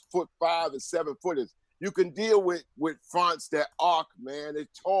 6'5" and 7 footers. You can deal with fonts that arc, man.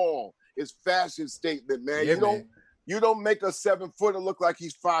 It's tall. It's fashion statement, man. Yeah, You don't make a 7 footer look like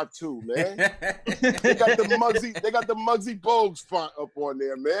he's 5'2", man. They got the Muggsy Bogues font up on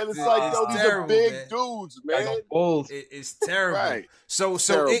there, man. It's like these are big dudes, man. It's terrible. Right. So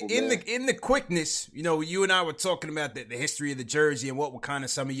terrible, in the quickness, you know, you and I were talking about the history of the jersey and what were kind of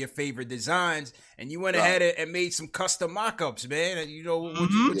some of your favorite designs, and you went ahead and made some custom mock-ups, man. And, you know,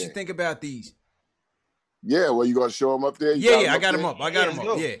 what you think about these? Yeah, well, you gonna show them up there? I got them up.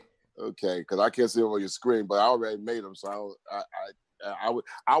 Yeah. Okay, because I can't see them on your screen, but I already made them, so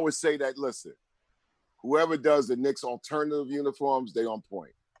I would say that. Listen, whoever does the Knicks alternative uniforms, they on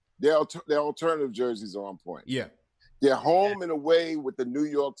point. Their alternative jerseys are on point. Yeah, they're home and away with the New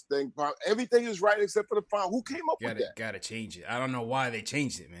York thing. Everything is right except for the font. Who came up with that? Gotta change it. I don't know why they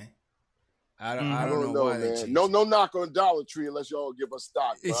changed it, man. I don't know why they changed it. No knock on Dollar Tree unless y'all give us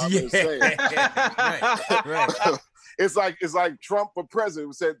stock. I'm just saying. right. It's like Trump for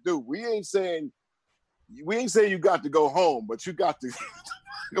president said, dude, we ain't saying you got to go home, but you got to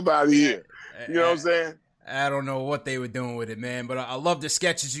come out of here. You know what I'm saying? I don't know what they were doing with it, man, but I love the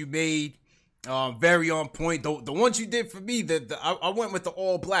sketches you made. Very on point. The ones you did for me, I went with the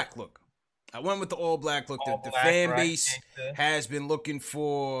all black look. The fan base has been looking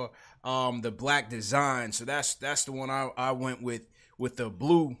for the black design, so that's the one I went with the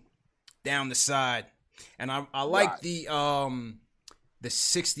blue down the side, and I like the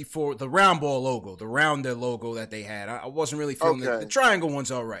 64, the round ball logo, the rounder logo that they had. I wasn't really feeling the triangle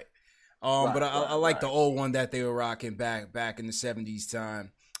one's all right, but I like the old one that they were rocking back in the 70s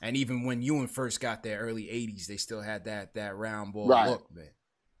time, and even when Ewan first got there, early 80s, they still had that round ball look, man.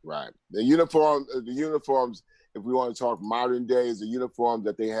 Right. The uniforms, if we want to talk modern days, the uniforms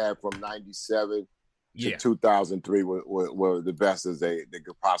that they had from 97 to 2003 were the best as they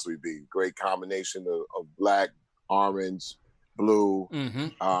could possibly be. Great combination of black, orange, blue,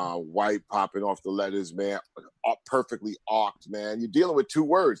 white popping off the letters, man. Perfectly arced, man. You're dealing with two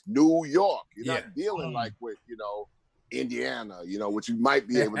words, New York. You're not dealing like with, Indiana, which you might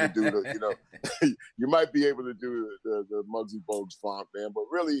be able to do, you might be able to do the Muggsy Bogues font, man. But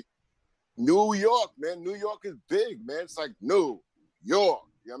really, New York, man. New York is big, man. It's like New York.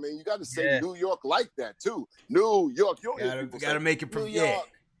 You know what I mean? You got to say New York like that, too. New York. You got to make it New York.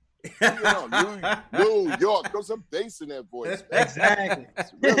 New York. There's some bass in that voice. Man. Exactly.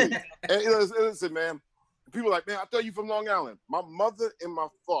 Really. And listen, man. People are like, man, I thought you from Long Island. My mother and my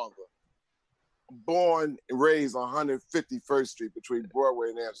father born and raised on 151st Street between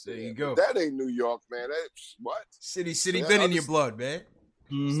Broadway and Amsterdam. There you go. That ain't New York, man. What? City been in your blood, man.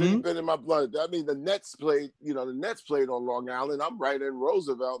 City been in my blood. I mean, the Nets played on Long Island. I'm right in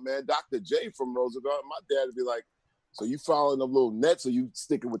Roosevelt, man. Dr. J from Roosevelt. My dad would be like, so you following the little Nets or you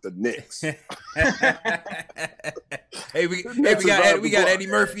sticking with the Knicks? Hey, we got Eddie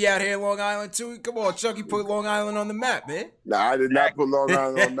Murphy out here in Long Island too. Come on, Chucky, put Long Island on the map, man. No, I did not put Long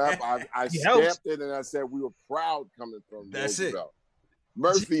Island on the map. I stamped it and I said we were proud coming from Roosevelt.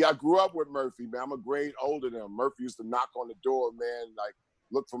 Murphy, I grew up with Murphy, man. I'm a grade older than him. Murphy used to knock on the door, man, like,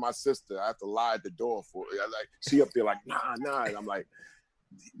 look for my sister. I have to lie at the door for her. Like, she up there like, nah. And I'm like,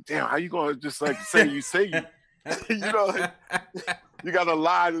 damn, how you gonna just like say you? You gotta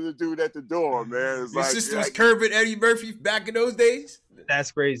lie to the dude at the door, man. It's your sister was curbing Eddie Murphy back in those days?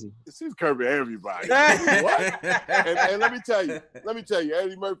 That's crazy. She's curbing everybody. What? And let me tell you,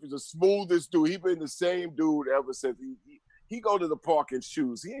 Eddie Murphy's the smoothest dude. He been the same dude ever since he go to the park in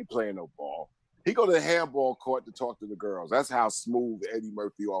shoes. He ain't playing no ball. He go to the handball court to talk to the girls. That's how smooth Eddie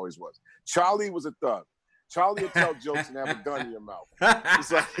Murphy always was. Charlie was a thug. Charlie would tell jokes and have a gun in your mouth.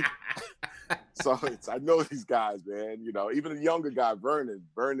 It's like So I know these guys, man. You know, even the younger guy, Vernon.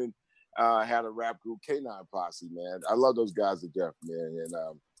 Vernon had a rap group, K9 Posse, man. I love those guys to death, man.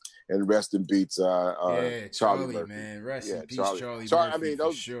 And rest in peace, Charlie Murphy. Man. Rest in peace, Charlie Murphy, I mean,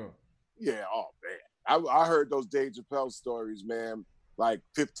 those, for sure. Yeah, oh, man. I heard those Dave Chappelle stories, man, like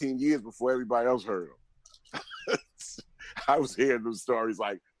 15 years before everybody else heard them. I was hearing those stories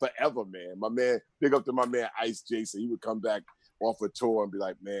like forever, man. My man, big up to my man Ice Jason. He would come back off a tour and be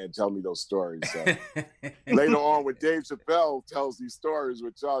like, man, tell me those stories. So later on, when Dave Chappelle tells these stories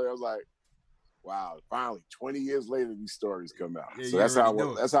with Charlie, I was like, wow, finally, 20 years later, these stories come out. Yeah,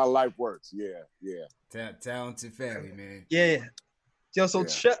 so that's how life works. Yeah. Talented family, man. Yeah. Yo, so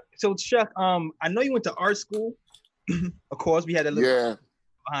Chuck, I know you went to art school. Of course, we had a little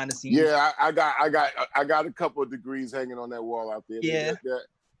behind the scenes. Yeah, I got a couple of degrees hanging on that wall out there. Yeah.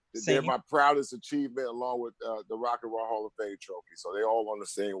 They're my proudest achievement, along with the Rock and Roll Hall of Fame trophy. So they're all on the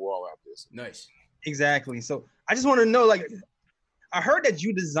same wall out there. So. Nice. Exactly. So I just want to know, like, I heard that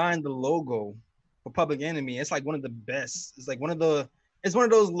you designed the logo for Public Enemy. It's like one of the best. It's like one of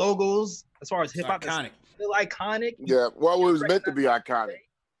those logos as far as hip hop. Iconic. Still iconic. Yeah. Well, it was meant to be iconic.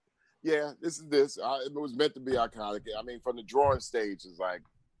 Yeah, this. It was meant to be iconic. I mean, from the drawing stage is like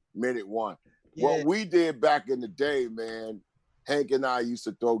minute one. Yeah. What we did back in the day, man, Hank and I used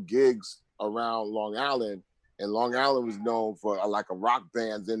to throw gigs around Long Island, and Long Island was known for like a rock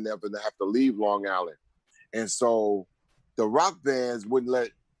bands in there, but they have to leave Long Island. And so the rock bands wouldn't let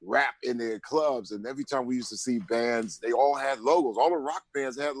rap in their clubs. And every time we used to see bands, they all had logos. All the rock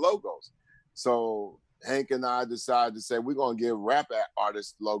bands had logos. So Hank and I decided to say, we're going to give rap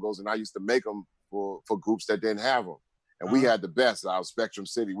artists logos. And I used to make them for groups that didn't have them. And we had the best. Out of Spectrum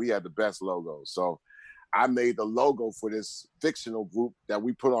City, we had the best logos. So I made the logo for this fictional group that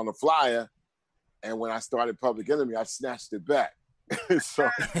we put on the flyer. And when I started Public Enemy, I snatched it back. So,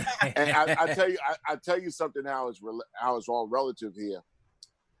 and I tell you something, how it's all relative here.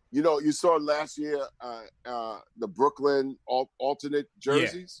 You know, you saw last year the Brooklyn alternate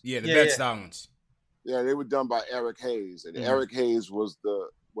jerseys. Yeah, the best ones. Yeah, they were done by Eric Hayes, and Eric Hayes was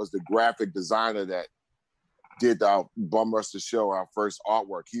the graphic designer that did our Bum Rush the Show, our first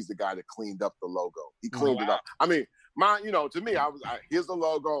artwork. He's the guy that cleaned up the logo. He cleaned it up. I mean, to me, here's the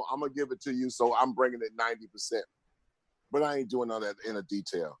logo. I'm gonna give it to you, so I'm bringing it 90%. But I ain't doing all that in a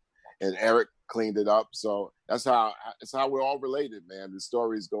detail. And Eric cleaned it up, so that's how we're all related, man. The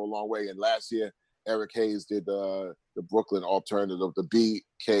stories go a long way. And last year, Eric Hayes did the Brooklyn alternative, the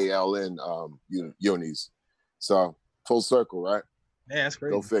BKLN unis. So full circle, right? Yeah, that's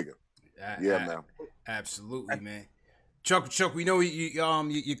great. Go figure. Man. Absolutely, man. Chuck, we know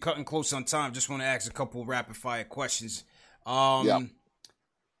you're cutting close on time. Just want to ask a couple rapid fire questions. Your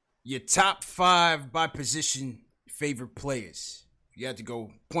top 5 by position favorite players. You had to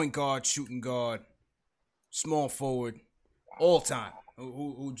go point guard, shooting guard, small forward, all time.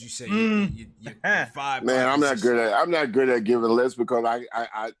 Who'd you say? Your 5. Man, I'm not good at giving a list because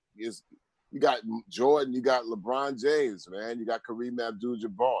you got Jordan, you got LeBron James, man, you got Kareem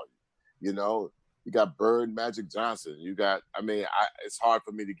Abdul-Jabbar, you know, you got Bird, Magic Johnson, it's hard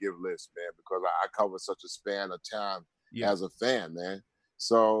for me to give lists, man, because I cover such a span of time as a fan, man.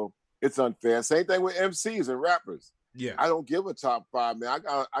 So it's unfair. Same thing with MCs and rappers. Yeah, I don't give a top 5, man.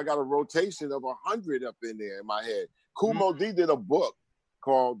 I got a rotation of 100 up in there in my head. Kool Moe Dee did a book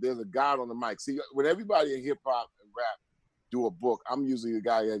called "There's a God on the Mic." See, when everybody in hip hop and rap do a book, I'm usually the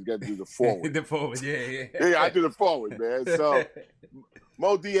guy that's got to do the forward. The forward, yeah. Yeah, I do the forward, man. So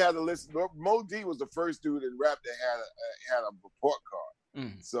Moe Dee had a list. Moe Dee was the first dude in rap that had a report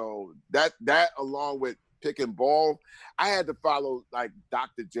card. So that along with pick and ball, I had to follow like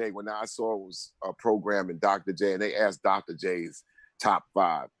Dr. J when I saw it was a program in Dr. J, and they asked Dr. J's top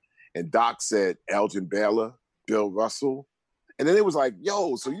 5, and Doc said Elgin Baylor, Bill Russell. And then it was like,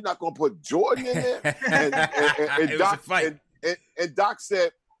 yo, so you're not going to put Jordan in there? And Doc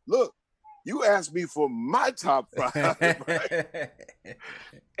said, look, you asked me for my top 5. Right?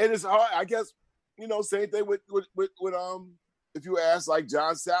 And it's hard, I guess, same thing with if you ask like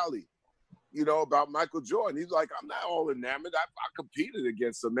John Sally, about Michael Jordan. He's like, I'm not all enamored. I competed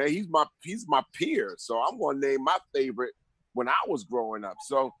against him, man. He's my peer. So I'm going to name my favorite when I was growing up.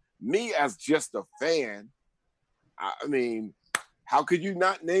 So me as just a fan, I mean, how could you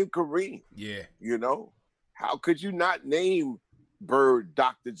not name Kareem? Yeah. How could you not name Bird,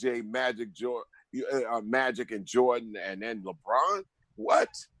 Dr. J, Magic and Jordan, and then LeBron? What?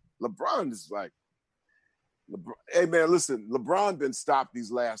 LeBron is like, hey, man, listen, LeBron been stopped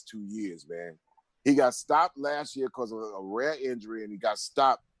these last 2 years, man. He got stopped last year because of a rare injury, and he got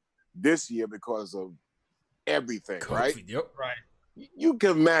stopped this year because of everything, COVID, right? Yep. Right. You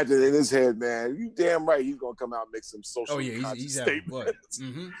can imagine in his head, man. You damn right he's gonna come out and make some social conscious statements.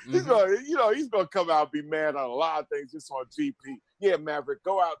 He's gonna, he's gonna come out and be mad on a lot of things just on GP. Yeah, Maverick,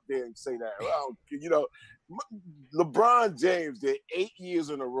 go out there and say that. Well, LeBron James did 8 years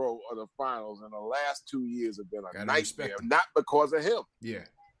in a row of the finals, and the last 2 years have been a nightmare, not because of him. Yeah.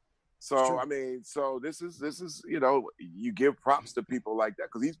 So I mean, this is you give props to people like that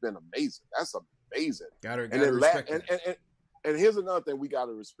because he's been amazing. That's amazing. Gotta respect it. And here's another thing we got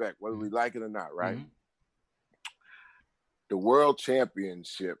to respect, whether we like it or not, right? Mm-hmm. The World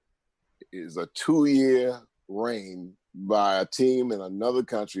Championship is a 2-year reign by a team in another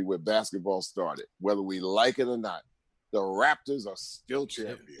country where basketball started, whether we like it or not. The Raptors are still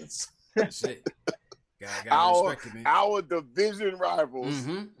champions. That's it. Gotta respect it, man. Our division rivals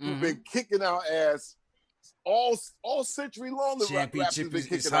who've been kicking our ass all century long. The championship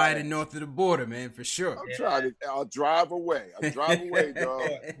is high and north of the border, man, for sure. I'll drive away. Dog.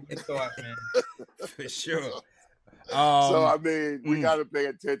 For sure. So I mean, we got to pay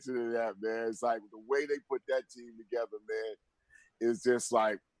attention to that, man. It's like the way they put that team together, man. Is just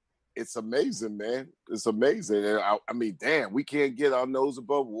like it's amazing, man. It's amazing. And I mean, damn, we can't get our nose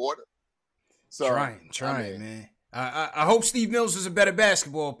above water. So trying, man. I hope Steve Mills was a better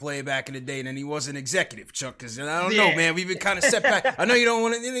basketball player back in the day than he was an executive, Chuck. Because I don't know, man. We've been kind of set back. I know you don't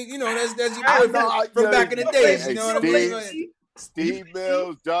want to, that's your boy from back in the days. You know what I'm saying? Steve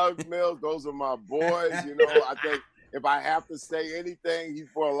Mills, Doug Mills, those are my boys. I think if I have to say anything, he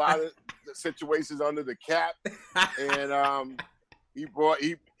brought a lot of situations under the cap, and he brought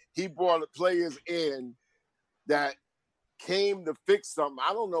players in that came to fix something.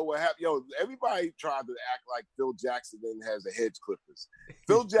 I don't know what happened. Everybody tried to act like Phil Jackson then has the hedge clippers.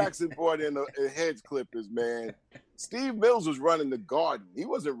 Phil Jackson brought in a hedge clippers, man. Steve Mills was running the Garden. He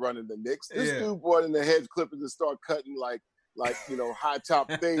wasn't running the Knicks. This dude brought in the hedge clippers and start cutting like high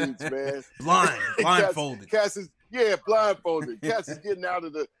top fades, man. Blindfolded. Blindfolded. Cass is getting out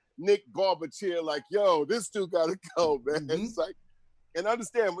of the Nick barber chair like, yo, this dude gotta go, man. Mm-hmm. It's like, and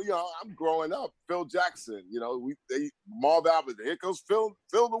understand, I'm growing up. Phil Jackson, Marv Albert, here goes Phil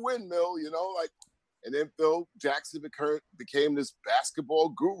the windmill, and then Phil Jackson became this basketball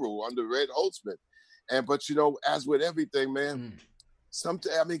guru under Red Holtzman. But as with everything, man,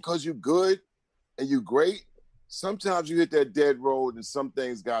 sometimes because you're good and you're great, sometimes you hit that dead road and some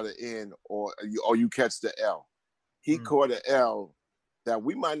things gotta end, or you catch the L. He caught an L that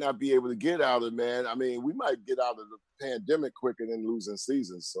we might not be able to get out of, man. I mean, we might get out of the pandemic quicker than losing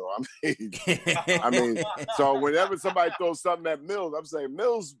seasons. So, so whenever somebody throws something at Mills, I'm saying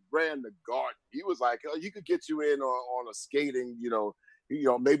Mills ran the Garden. He was like, he could get you in on a skating,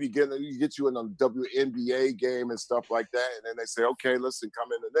 maybe get you in a WNBA game and stuff like that. And then they say, okay, listen, come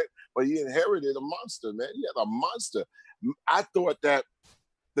in the next. But he inherited a monster, man. He had a monster. I thought that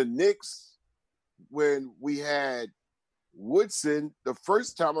the Knicks, when we had Woodson the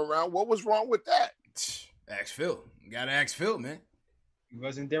first time around, what was wrong with that? Ask Phil. You gotta ask Phil, man. He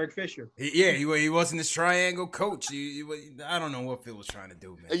wasn't Derek Fisher. He wasn't this triangle coach. I don't know what Phil was trying to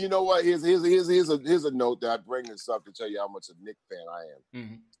do, man. And you know what? Here's a note that I bring this up to tell you how much a Knicks fan I am.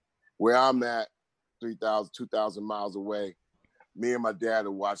 Mm-hmm. Where I'm at, 2,000 miles away, me and my dad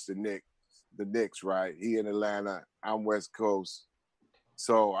have watched the Knicks, right? He in Atlanta, I'm West Coast.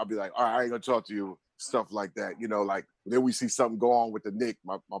 So I'll be like, all right, I ain't gonna talk to you. Stuff like that, like then we see something go on with the Knicks.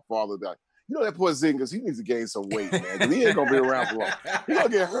 My father be like, that poor Zingers, he needs to gain some weight, man, because he ain't gonna be around for long. He gonna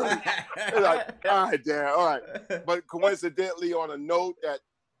get hurt. They're like, all right, Dad, all right. But coincidentally, on a note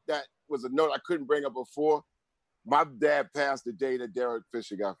that was a note I couldn't bring up before, my dad passed the day that Derek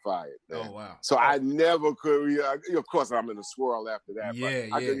Fisher got fired. Man. Oh wow! So I never could. Of course, I'm in a swirl after that. Yeah,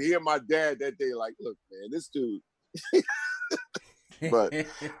 but I could hear my dad that day, like, look, man, this dude. But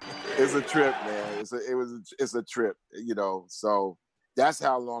it's a trip, man. It's a trip, So that's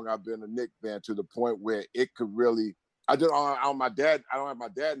how long I've been a Knicks fan, to the point where it could really. I don't have my dad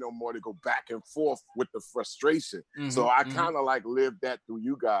no more to go back and forth with the frustration. Mm-hmm, so I kind of like lived that through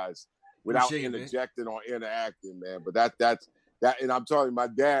you guys without interjecting or interacting, man. But that's and I'm telling you, my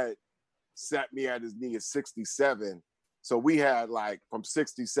dad sat me at his knee at 67. So we had like from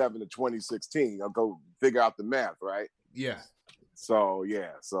 67 to 2016. I'll go figure out the math, right? Yeah. So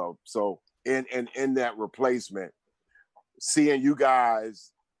yeah, so in that replacement, seeing you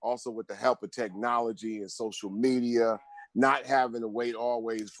guys also with the help of technology and social media, not having to wait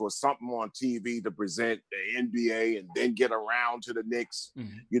always for something on TV to present the NBA and then get around to the Knicks,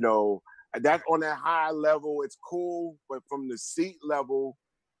 that on that high level, it's cool, but from the seat level,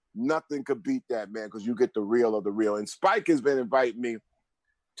 nothing could beat that, man, because you get the real of the real. And Spike has been inviting me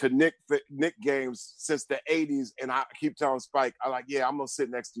to Nick games since the 80s, and I keep telling Spike, I'm like, yeah, I'm gonna sit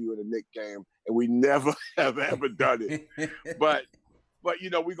next to you in a Nick game, and we never have ever done it. but you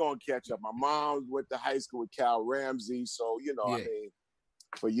know, we're gonna catch up. My mom went to high school with Cal Ramsey, so you know, I mean,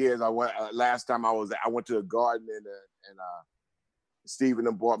 for years I went. Last time I went to the Garden, and Steven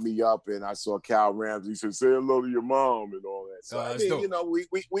brought me up, and I saw Cal Ramsey. He said, "Say hello to your mom," and all that. So I mean, you know, we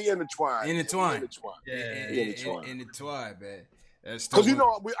intertwine. Intertwine, man. Because you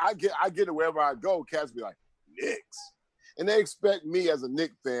know, I get it wherever I go. Cats be like, Knicks, and they expect me as a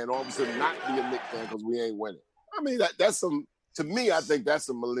Knicks fan all of a sudden not to be a Knicks fan because we ain't winning. I mean, that's some. To me, I think that's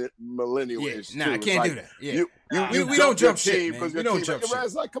a millennial issue. Nah, I can't do that. Yeah, we don't jump shit, man. We don't jump shit.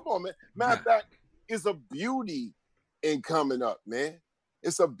 It's like, come on, man. Matter of fact, it's a beauty in coming up, man.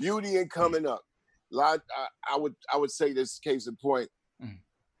 It's a beauty in coming up. Like I would say this case in point.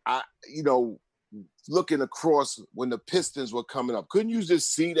 Looking across when the Pistons were coming up, couldn't you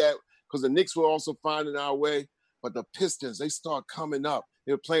just see that? Because the Knicks were also finding our way, but the Pistons, they start coming up.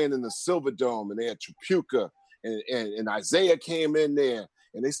 They were playing in the Silver Dome, and they had Tripucka, and Isaiah came in there,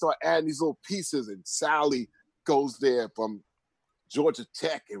 and they start adding these little pieces, and Sally goes there from Georgia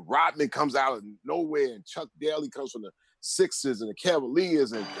Tech, and Rodman comes out of nowhere, and Chuck Daly comes from the Sixers and the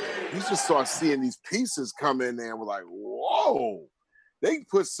Cavaliers, and you just start seeing these pieces come in there, and we're like, whoa. They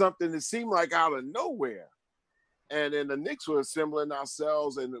put something that seemed like out of nowhere. And then the Knicks were assembling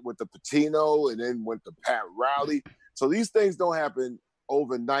ourselves, and with the Patino, and then with the Pat Riley. So these things don't happen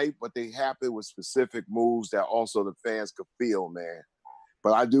overnight, but they happen with specific moves that also the fans could feel, man.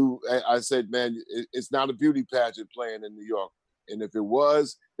 But I said, man, it's not a beauty pageant playing in New York. And if it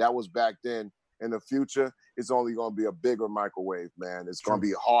was, that was back then. In the future, it's only going to be a bigger microwave, man. It's going to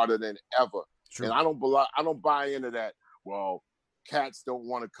be harder than ever. True. And I don't buy into that. Well, cats don't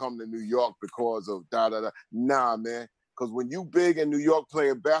want to come to New York because of da-da-da. Nah, man. Because when you big in New York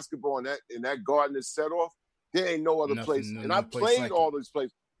playing basketball and that Garden is set off, there ain't no other place. And I played all these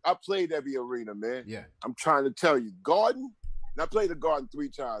places. I played every arena, man. Yeah. I'm trying to tell you. Garden, and I played the Garden 3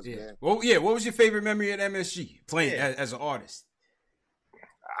 times, man. Well, yeah. What was your favorite memory at MSG playing as an artist?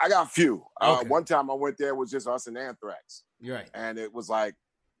 I got a few. Okay. One time I went there, it was just us and Anthrax. Right. And it was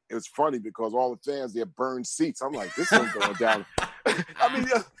funny because all the fans, they burned seats. I'm like, this ain't going down. I mean,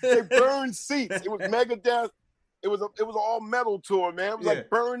 they burned seats. It was Megadeth. It was an all metal tour, man. It was like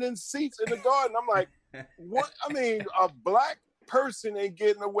burning seats in the Garden. I'm like, what? I mean, a black person ain't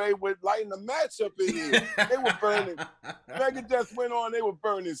getting away with lighting a match up in here. They were burning. Megadeth went on. They were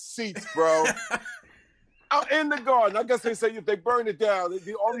burning seats, bro. Out in the Garden. I guess they say if they burn it down,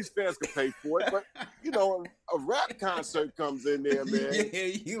 all these fans can pay for it. But, a rap concert comes in there, man. Yeah,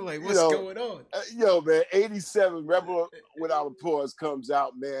 you like, what's going on? Man, 87, Rebel Without a Pause comes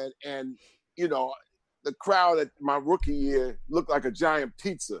out, man. And, the crowd at my rookie year looked like a giant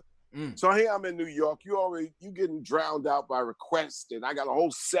pizza. So here I'm in New York. You getting drowned out by requests. And I got a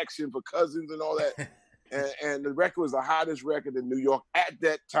whole section for cousins and all that. and the record was the hottest record in New York at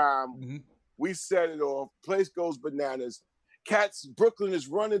that time. Mm-hmm. We set it off. Place goes bananas. Brooklyn is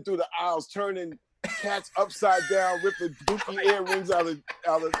running through the aisles, turning cats upside down, ripping dookie earrings out of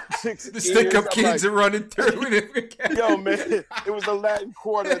chicks' ears. The stick-up kids are running through it. Yo, man, it was the Latin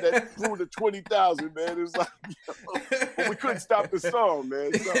Quarter that flew to 20,000, man. It was like, but we couldn't stop the song,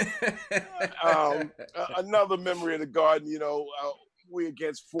 man. So, another memory of the Garden, we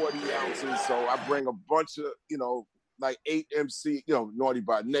against 40 ounces, so I bring a bunch of, like 8 MC, Naughty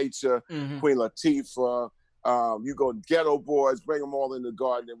by Nature, Queen Latifah, you go Ghetto Boys, bring them all in the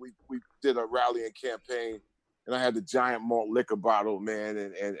Garden, and we did a rallying campaign, and I had the giant malt liquor bottle, man,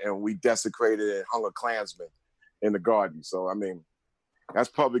 and we desecrated and hung a Klansman in the Garden. So, I mean, that's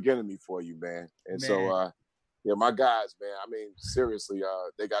Public Enemy for you, man. And so, my guys, man, I mean, seriously,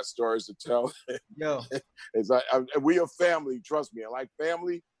 they got stories to tell. Yo. It's like, we are family, trust me. I like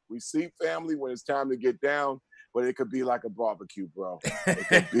family. We see family when it's time to get down. But it could be like a barbecue, bro. It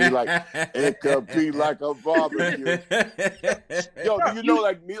could be like a barbecue. Yo, do you know,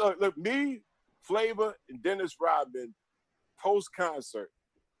 like me? Look, me, Flavor, and Dennis Rodman, post concert.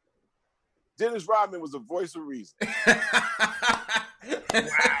 Dennis Rodman was the voice of reason.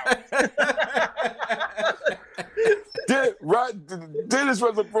 Dennis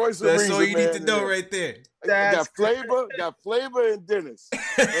was the voice of reason. That's all you need to know right there. Got Flavor and Dennis.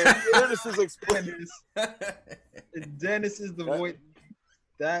 And Dennis is explaining. Dennis is the voice.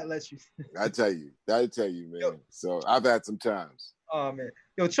 That lets you. I tell you, man. Yo. So I've had some times. Oh man,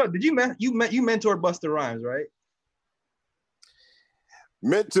 yo, Chuck, did you mentor Busta Rhymes, right?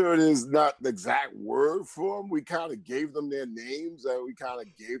 Mentored is not the exact word for them. We kind of gave them their names, and we kind of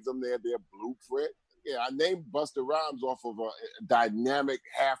gave them their blueprint. I named Busta Rhymes off of a dynamic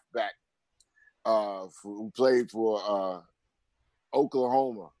halfback who played for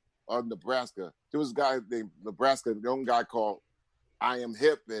Oklahoma or Nebraska. There was a guy named Nebraska, the young guy called I Am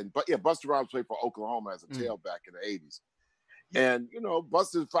Hip. But Busta Rhymes played for Oklahoma as a tailback in the 80s. And,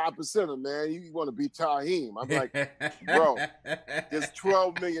 Busta's 5%er, man. You want to be Taheem. I'm like, bro, there's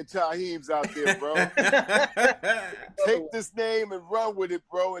 12 million Taheems out there, bro. Take this name and run with it,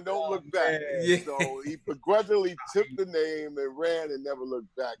 bro, and don't look back. Yeah. So he begrudgingly took the name and ran and never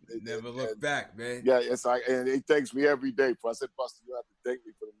looked back. Never looked back, man. Yeah, it's like, and he thanks me every day. I said, Busta, you have to thank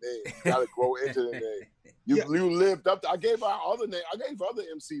me for the name. You got to grow into the name. You lived up to, I gave our other name. I gave other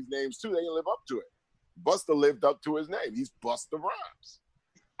MCs names, too. They didn't live up to it. Busta lived up to his name. He's Busta Rhymes.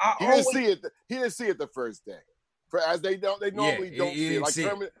 He didn't see it the first day. They normally don't see it.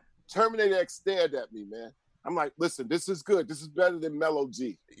 Like Terminator X stared at me, man. I'm like, listen, this is good. This is better than Mellow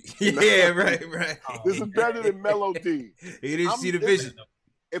D. Yeah, right. This is better than Mellow D. He didn't see the vision.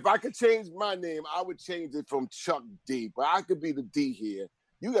 If I could change my name, I would change it from Chuck D. But I could be the D here.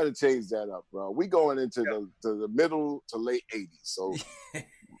 You got to change that up, bro. We going into the middle to late 80s. So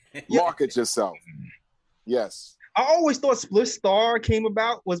market yourself. Yes. I always thought Split Star came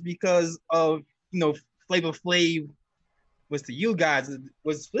about was because of, Flavor Flav was to you guys.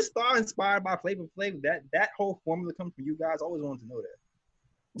 Was Split Star inspired by Flavor Flav? That whole formula comes from you guys? I always wanted to know that.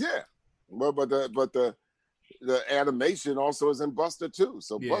 Yeah. Well, but the animation also is in Busta too.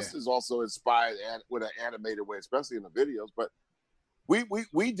 So Busta is also inspired with an animated way, especially in the videos. But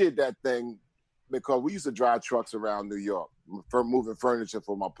we did that thing because we used to drive trucks around New York for moving furniture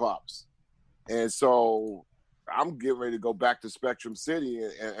for my pops. And so I'm getting ready to go back to Spectrum City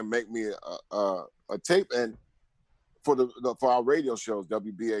and make me a tape and for our radio shows,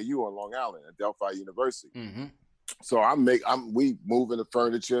 WBAU on Long Island at Delphi University. Mm-hmm. So we moving the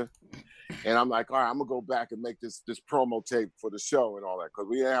furniture, and I'm like, all right, I'm gonna go back and make this promo tape for the show and all that because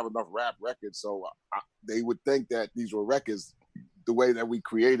we didn't have enough rap records. So they would think that these were records the way that we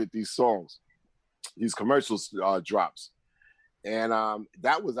created these songs, these commercials drops. And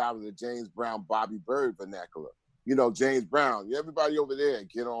that was out of the James Brown, Bobby Bird vernacular. James Brown, everybody over there,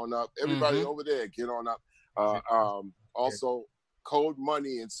 get on up. Everybody over there, get on up. Also, Cold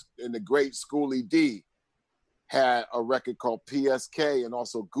Money and the great Schoolie D had a record called PSK, and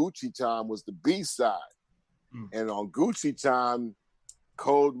also Gucci Time was the B-side. And on Gucci Time,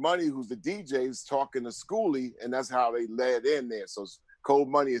 Cold Money, who's the DJ, is talking to Schoolie, and that's how they led in there. So Cold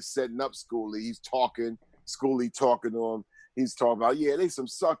Money is setting up Schoolie. He's talking, Schoolie talking to him. He's talking about, they some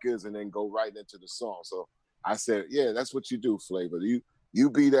suckers, and then go right into the song. So I said, that's what you do, Flavor. You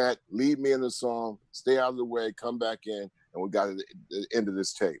be that, lead me in the song, stay out of the way, come back in, and we got to the end of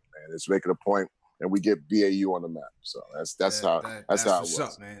this tape, man. It's making a point, and we get BAU on the map. So that's how it was.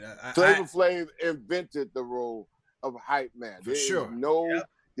 Up, man. Flavor Flav invented the role of hype man.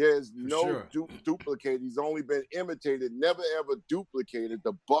 There's no duplicate. He's only been imitated, never ever duplicated.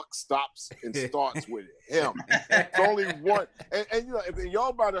 The buck stops and starts with him. It's only one. And if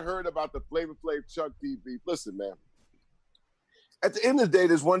y'all might have heard about the Flavor Flav Chuck D beef, listen, man. At the end of the day,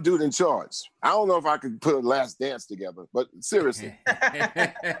 there's one dude in charge. I don't know if I could put a Last Dance together, but seriously.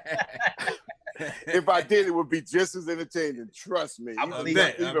 If I did, it would be just as entertaining. Trust me. I believe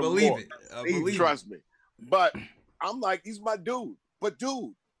it. Trust me. But I'm like, he's my dude. But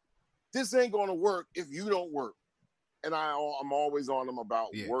dude, this ain't gonna work if you don't work. And I'm always on them about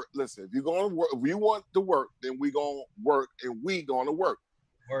work. Listen, if you're gonna work, if you want to work, then we gonna work, and we gonna work.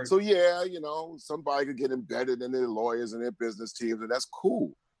 So somebody could get embedded in their lawyers and their business teams, and that's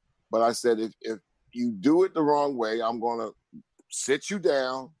cool. But I said, if you do it the wrong way, I'm gonna sit you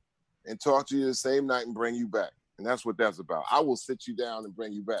down and talk to you the same night and bring you back. And that's what that's about. I will sit you down and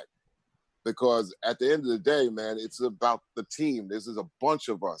bring you back. Because at the end of the day, man, it's about the team. This is a bunch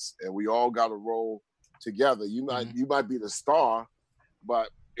of us, and we all got to roll together. You might be the star, but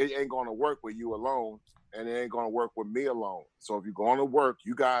it ain't gonna work with you alone, and it ain't gonna work with me alone. So if you're going to work,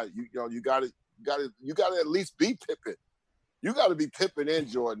 you got to at least be Pippen. You got to be Pippen and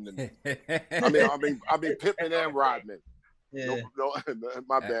Jordan. I mean Pippen and Rodman. Yeah. No,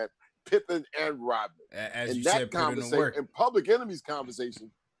 my bad. Pippen and Rodman. As in you that said, conversation, in Public Enemy's conversation,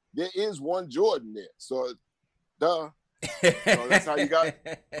 there is one Jordan there. So, So that's how you got.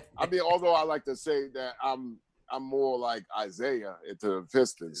 I mean, although I like to say that I'm more like Isaiah into the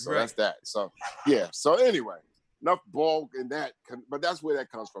Pistons, so that's that. So yeah. So anyway, enough bulk in that, but that's where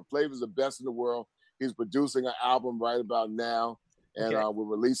that comes from. Flavor's the best in the world. He's producing an album right about now, and we're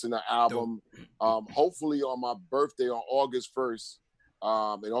releasing an album hopefully on my birthday on August 1st,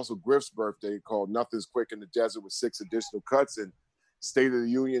 and also Griff's birthday, called "Nothing's Quick in the Desert" with 6 additional cuts. And "State of the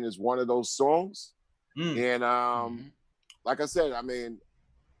Union" is one of those songs. And like I said, I mean,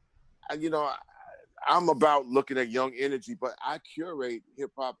 I'm about looking at young energy, but I curate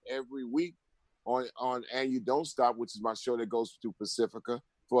hip hop every week on And You Don't Stop, which is my show that goes through Pacifica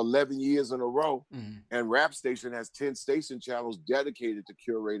for 11 years in a row. And Rap Station has 10 station channels dedicated to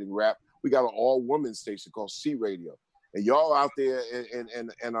curating rap. We got an all-woman station called C Radio. And y'all out there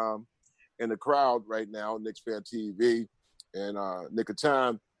in the crowd right now, Knicks Fan TV and Nick of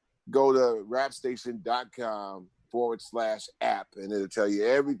Time, go to rapstation.com/app, and it'll tell you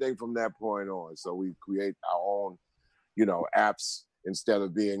everything from that point on. So we create our own, apps instead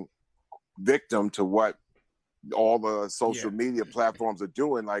of being victim to what all the social media platforms are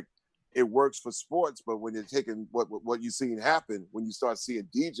doing. Like, it works for sports, but when you're taking what you've seen happen, when you start seeing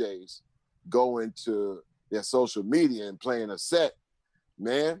DJs go into their social media and playing a set,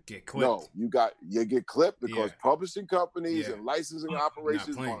 man, get clipped because publishing companies and licensing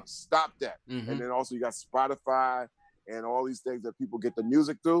operations want to stop that. And then also you got Spotify and all these things that people get the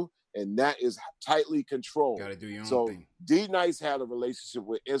music through, and that is tightly controlled. Got to do your own thing. D-Nice had a relationship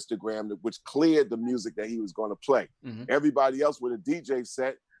with Instagram which cleared the music that he was going to play. Everybody else with a DJ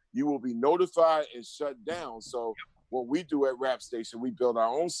set, you will be notified and shut down. So what we do at Rap Station, we build our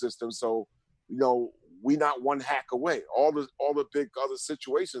own system. So, we not one hack away. All the big other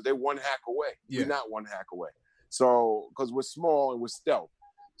situations, they're one hack away. We're not one hack away. So, because we're small and we're stealth.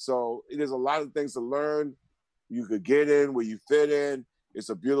 So there's a lot of things to learn. You could get in where you fit in. It's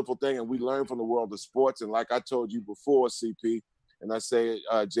a beautiful thing. And we learn from the world of sports. And like I told you before, CP, and I say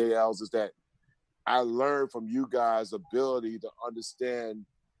JLs, is that I learned from you guys' ability to understand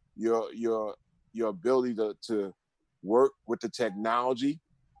your ability to work with the technology,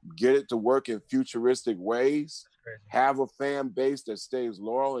 get it to work in futuristic ways, have a fan base that stays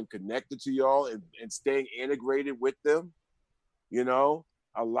loyal and connected to y'all and staying integrated with them.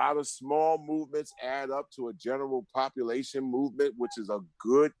 A lot of small movements add up to a general population movement, which is a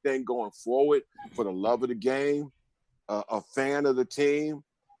good thing going forward for the love of the game, a fan of the team.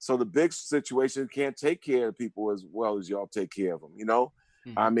 So the big situation can't take care of people as well as y'all take care of them,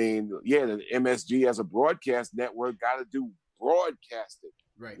 I mean, the MSG as a broadcast network got to do broadcasting.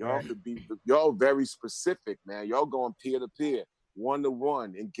 Right. Y'all very specific, man. Y'all going peer to peer,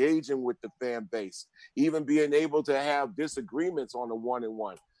 one-to-one, engaging with the fan base, even being able to have disagreements on a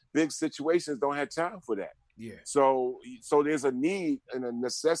one-on-one. Big situations don't have time for that. Yeah. So there's a need and a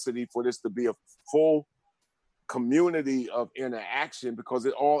necessity for this to be a full community of interaction because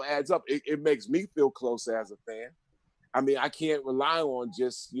it all adds up. It makes me feel close as a fan. I mean, I can't rely on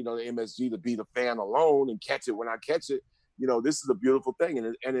just, the MSG to be the fan alone and catch it when I catch it. This is a beautiful thing,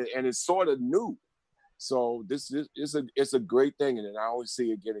 and it's sort of new. So it's a great thing, and I always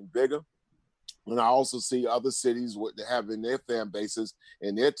see it getting bigger. And I also see other cities having their fan bases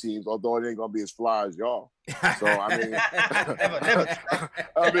and their teams, although it ain't gonna be as fly as y'all. So I mean,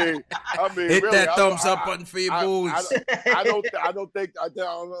 I mean, hit really, that thumbs up button for your boys. I don't think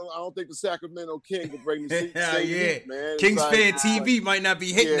the Sacramento King will bring the seat, heat, man. Kings Fan TV might not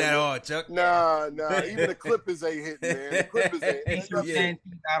be hitting that hard, Chuck. Nah, even the Clippers ain't hitting, man. The Clippers ain't.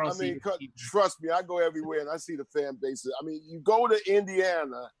 I mean, trust me, I go everywhere and I see the fan bases. I mean, you go to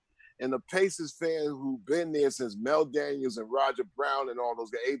Indiana. And the Pacers fans who've been there since Mel Daniels and Roger Brown and all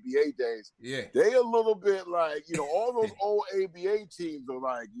those ABA days, they a little bit like, all those old ABA teams are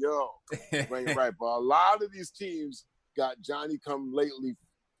like, right. But a lot of these teams got Johnny-come-lately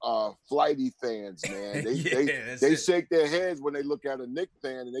flighty fans, man. They shake their heads when they look at a Knicks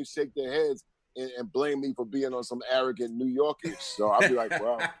fan, and they shake their heads and blame me for being on some arrogant New Yorkish. So I'll be like,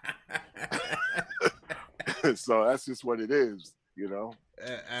 well. So that's just what it is,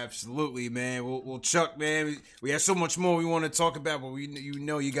 Absolutely, man. Well, Chuck, man, we have so much more we want to talk about, but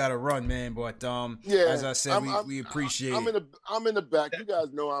you got to run, man. But as I said, we appreciate it. I'm in the back. You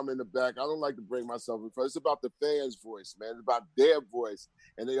guys know I'm in the back. I don't like to bring myself in front. It's about the fans' voice, man. It's about their voice,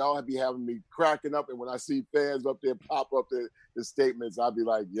 and they all be having me cracking up. And when I see fans up there pop up the statements, I'll be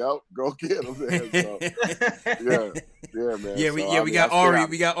like, "Yep, go get them." Man. So, man. We got Ari.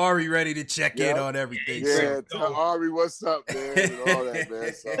 We got Ari ready to check in on everything. Yeah, tell Ari what's up, man, and all that, man.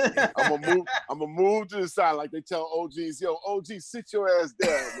 So I'm gonna move to the side like they tell OGs, OG, sit your ass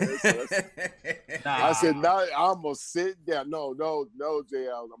down, man. So I said, no, I'm gonna sit down. No, JL,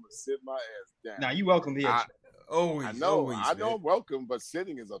 I'm gonna sit my ass down. Now you welcome here. Always, I know I'm welcome, but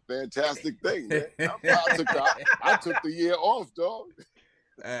sitting is a fantastic thing, man. I took the year off, dog.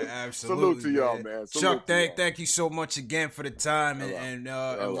 Absolutely. Salute to y'all, man. Chuck, thank you so much again for the time, and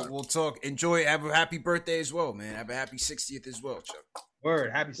we'll talk. Enjoy. Have a happy birthday as well, man. Have a happy 60th as well, Chuck.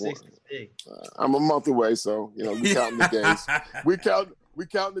 Word, happy 60th, big. I'm a month away, so we counting the days. we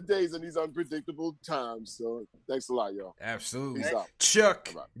counting the days in these unpredictable times. So thanks a lot, y'all. Absolutely. Peace out.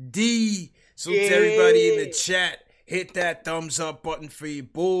 Chuck Bye-bye. D. Salute to everybody in the chat. Hit that thumbs up button for your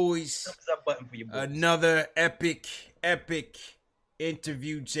boys. Thumbs up button for your boys. Another epic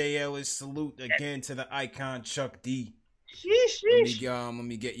interview. J. Ellis. Salute again to the icon Chuck D. Let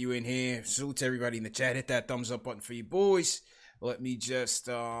me get you in here. Salute to everybody in the chat. Hit that thumbs up button for your boys. Let me just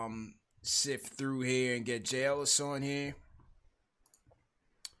sift through here and get J. Ellis on here.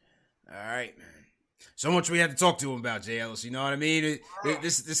 All right, man. So much we had to talk to him about, J. Ellis. You know what I mean?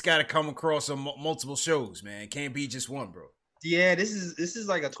 This got to come across on multiple shows, man. It can't be just one, bro. Yeah, this is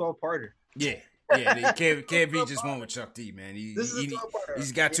like a 12-parter. Yeah. It can't be just one with Chuck D, man.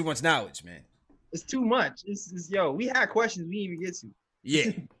 He's got too much knowledge, man. It's too much. Yo, we had questions we didn't even get to.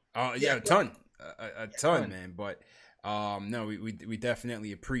 Yeah. A ton, man. But no, we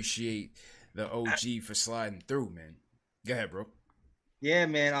definitely appreciate the OG for sliding through, man. Go ahead, bro. Yeah,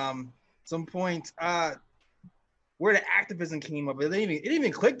 man. Some point where the activism came up, it didn't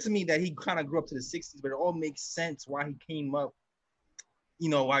even click to me that he kind of grew up to the 60s, but it all makes sense why he came up, you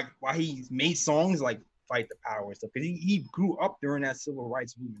know, why he made songs like Fight the Power and stuff, because he grew up during that civil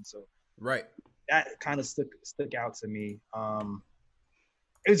rights movement. So right, that kind of stuck out to me.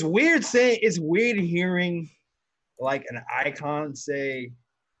 It's weird hearing like an icon say,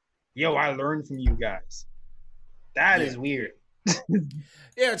 yo, I learned from you guys. That is weird.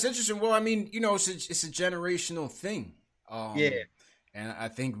 Yeah, it's interesting. Well, I mean, you know, it's a generational thing. And I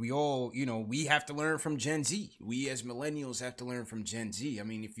think we all, you know, we have to learn from Gen Z. We as millennials have to learn from Gen Z. I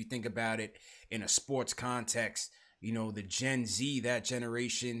mean, if you think about it in a sports context, you know, the Gen Z, that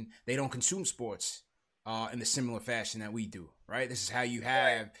generation, they don't consume sports in a similar fashion that we do, right? This is how you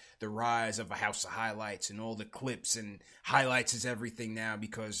have the rise of a House of Highlights and all the clips, and highlights is everything now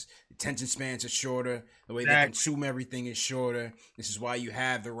because attention spans are shorter. The way they consume everything is shorter. This is why you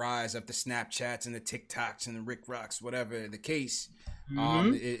have the rise of the Snapchats and the TikToks and the Rick Rocks, whatever the case.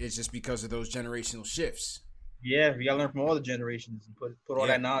 It's just because of those generational shifts. Yeah, we gotta learn from all the generations and put all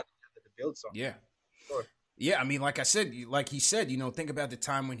that knowledge to build something. Yeah. Sure. Yeah, I mean, like he said, you know, think about the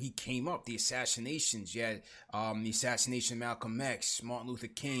time when he came up, the assassinations. You had the assassination of Malcolm X, Martin Luther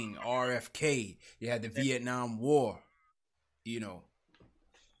King, RFK. You had the Vietnam War. You know,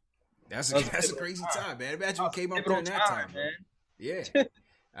 that's a crazy time, man. Imagine what came up during that time, man. Yeah.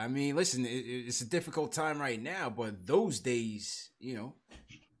 I mean, listen, it's a difficult time right now, but those days, you know,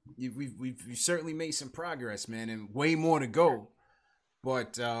 we've certainly made some progress, man, and way more to go.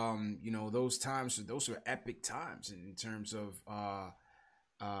 But you know, those were epic times in terms of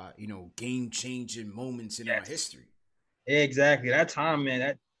you know, game changing moments in our history. Exactly. That time, man,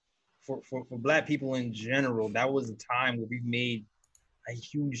 that for Black people in general, that was a time where we made a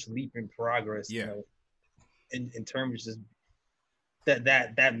huge leap in progress. Yeah. You know, in terms of just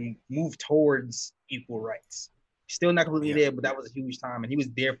that move towards equal rights. Still not completely there, but that was a huge time, and he was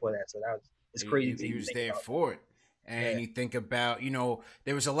there for that. So it's crazy. He was there for it. And you think about, you know,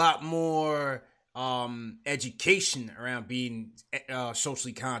 there was a lot more education around being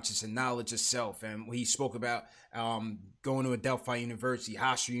socially conscious and knowledge of self. And he spoke about going to Adelphi University,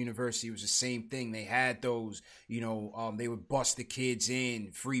 Hofstra University was the same thing. They had those, you know, they would bust the kids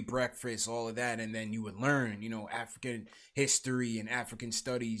in, free breakfast, all of that. And then you would learn, you know, African history and African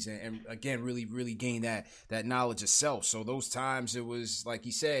studies. And again, really, really gain that knowledge of self. So those times it was, like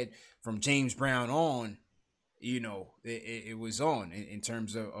he said, from James Brown on, you know, it was on in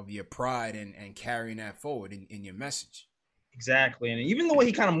terms of your pride and carrying that forward in your message. Exactly. And even the way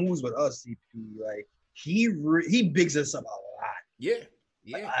he kind of moves with us, CP, like he bigs us up a lot. Yeah.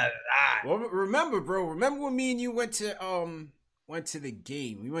 Like, a lot. Well, remember when me and you went to the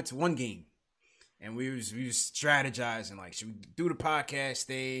game? We went to one game and we was strategizing, like, should we do the podcast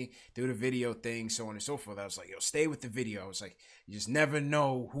thing, do the video thing, so on and so forth. I was like, yo, stay with the video. I was like, you just never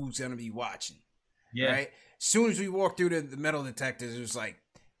know who's going to be watching. Yeah. Right? As soon as we walked through the metal detectors, it was like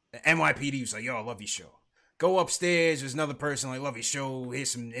the NYPD was like, "Yo, I love your show." Go upstairs. There's another person like, "Love your show.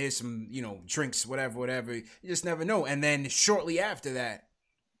 Here's some, you know, drinks, whatever." You just never know. And then shortly after that,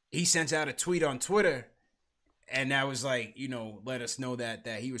 he sent out a tweet on Twitter, and that was like, you know, let us know that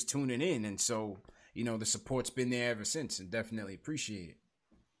he was tuning in. And so, you know, the support's been there ever since, and definitely appreciate it.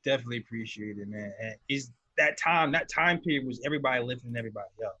 Definitely appreciate it, man. And that time period was everybody lifting everybody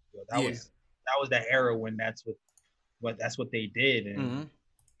up. That was that era when that's what they did. And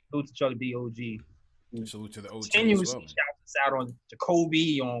salute to Chuck D, OG. Salute to the OG. Continuously shouts us out on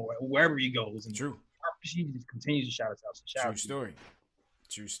Jacoby, on wherever he goes. And True. She just continues to shout us out. So True story.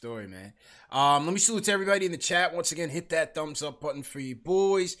 True story, man. Let me salute to everybody in the chat. Once again, hit that thumbs up button for you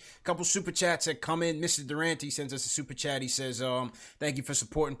boys. A couple super chats that come in. Mr. Durante sends us a super chat. He says, thank you for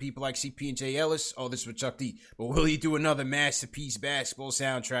supporting people like CP and J. Ellis. Oh, this is with Chuck D. But will he do another masterpiece basketball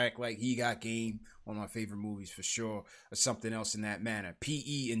soundtrack like He Got Game? One of my favorite movies for sure. Or something else in that manner.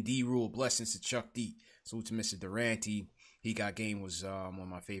 P.E. and D-Rule. Blessings to Chuck D. Salute to Mr. Durante. He Got Game was one of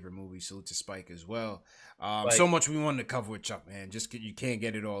my favorite movies. Salute to Spike as well. So much we wanted to cover with Chuck, man. Just you can't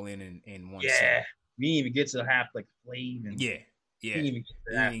get it all in one. Yeah, we didn't even get to half like Flame. And yeah. We didn't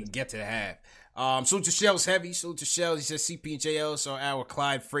even get to the half. Salute to Shells Heavy. Salute to Shells. He says CP and JL are our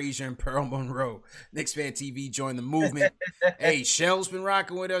Clyde Frazier and Pearl Monroe. Knicks Fan TV joined the movement. Hey, Shells been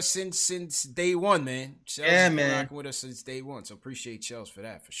rocking with us since day one, man. Shells has been rocking with us since day one. So appreciate Shells for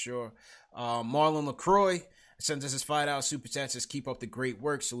that for sure. Marlon LaCroix sends us his $5 super chat, says keep up the great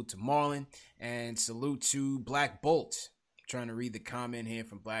work. Salute to Marlon and salute to Black Bolt. I'm trying to read the comment here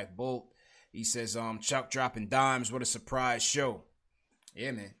from Black Bolt. He says, Chuck dropping dimes. What a surprise show.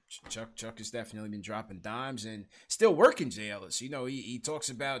 Yeah, man. Chuck has definitely been dropping dimes and still working, J. Ellis. You know, he talks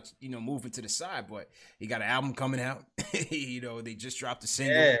about, moving to the side, but he got an album coming out. They just dropped a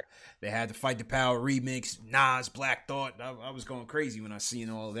single. Yeah. They had the Fight the Power remix, Nas, Black Thought. I was going crazy when I seen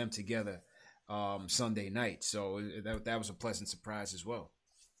all of them together Sunday night. So that was a pleasant surprise as well.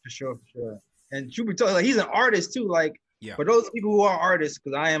 For sure. And truth be told, he's an artist too. For those people who are artists,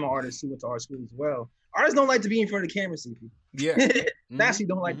 because I am an artist who went to art school as well. Artists don't like to be in front of the camera, CP. Yeah. They actually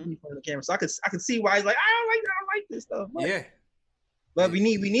don't like to be in front of the camera. So I could see why he's like, I don't like this stuff. Yeah. But we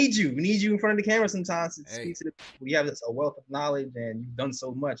need you. We need you in front of the camera sometimes to speak to the people. We have a wealth of knowledge and you've done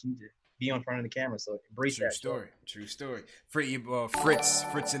so much. You need to be in front of the camera. So embrace that. True story.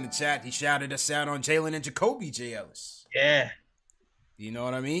 Fritz in the chat, he shouted us out on Jalen and Jacoby, J. Ellis. Yeah. You know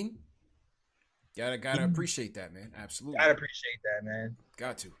what I mean? Gotta appreciate that, man. Absolutely. Gotta appreciate that, man.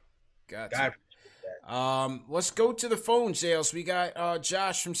 Got to. That. Let's go to the phone, Jales. We got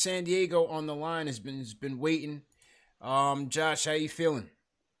Josh from San Diego on the line. Has been waiting. Josh, how you feeling?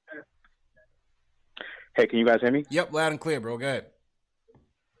 Hey, can you guys hear me? Yep, loud and clear, bro. Go ahead.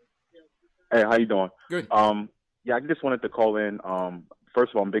 Hey, how you doing? Good. I just wanted to call in.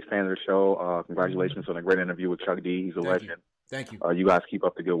 First of all, I'm a big fan of the show. Congratulations on a great interview with Chuck D. He's a legend. Thank you. You guys keep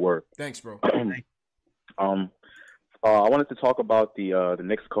up the good work. Thanks, bro. I wanted to talk about the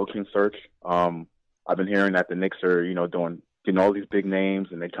Knicks coaching search. I've been hearing that the Knicks are, getting all these big names,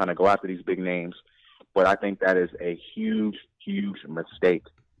 and they kind of go after these big names. But I think that is a huge, huge mistake.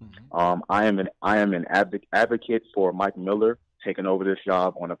 Mm-hmm. I am an advocate for Mike Miller taking over this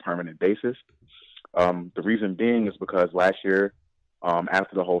job on a permanent basis. The reason being is because last year,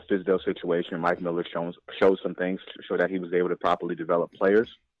 after the whole Fizdale situation, Mike Miller showed some things to show that he was able to properly develop players.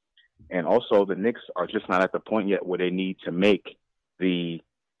 And also, the Knicks are just not at the point yet where they need to make the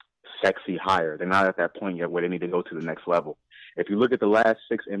sexy hire. They're not at that point yet where they need to go to the next level. If you look at the last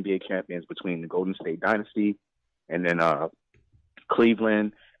 6 NBA champions between the Golden State Dynasty and then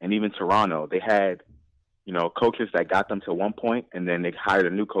Cleveland and even Toronto, they had, coaches that got them to one point, and then they hired a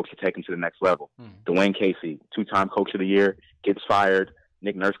new coach to take them to the next level. Dwayne Casey, 2-time Coach of the Year, gets fired.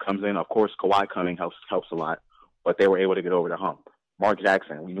 Nick Nurse comes in. Of course, Kawhi coming helps a lot, but they were able to get over the hump. Mark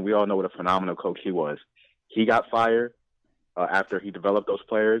Jackson, we all know what a phenomenal coach he was. He got fired after he developed those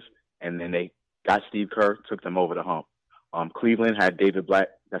players, and then they got Steve Kerr, took them over the hump. Cleveland had David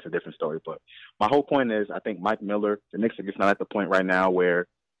Blatt. That's a different story. But my whole point is I think Mike Miller, the Knicks are just not at the point right now where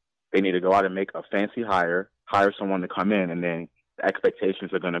they need to go out and make a fancy hire someone to come in, and then the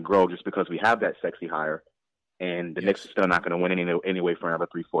expectations are going to grow just because we have that sexy hire. And the Knicks are still not going to win anyway for another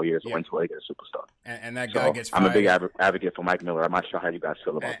 3-4 years until they get a superstar. And that guy gets fired. I'm a big advocate for Mike Miller. I'm not sure how you guys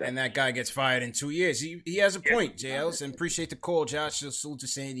feel about that. And that guy gets fired in 2 years. He has a point, JLs, and appreciate the call, Josh. Salute to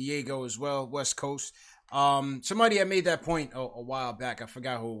San Diego as well, West Coast. Somebody had made that point a while back. I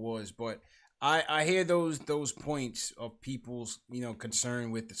forgot who it was, but I hear those points of people's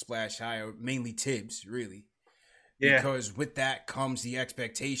concern with the splash hire, mainly Tibbs, really. Yeah. Because with that comes the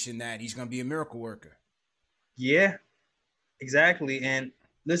expectation that he's going to be a miracle worker. Yeah, exactly. And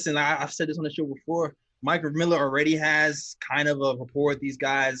listen, I've said this on the show before. Mike Miller already has kind of a rapport with these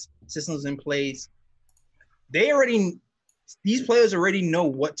guys, systems in place. These players already know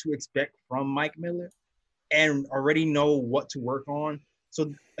what to expect from Mike Miller and already know what to work on.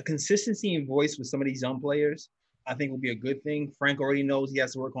 So a consistency in voice with some of these young players, I think will be a good thing. Frank already knows he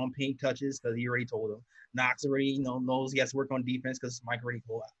has to work on paint touches because he already told him. Knox already knows he has to work on defense because Mike already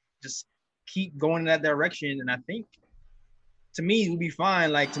told him. Just keep going in that direction, and I think to me it will be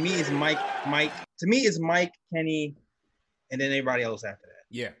fine. To me it's Mike. To me it's Mike, Kenny, and then everybody else after that.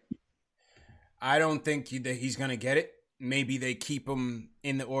 Yeah, I don't think that he's gonna get it. maybe they keep him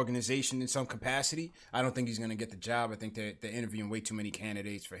in the organization in some capacity. I don't think he's going to get the job. I think they're interviewing way too many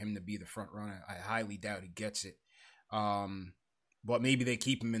candidates for him to be the front runner. I highly doubt he gets it. But maybe they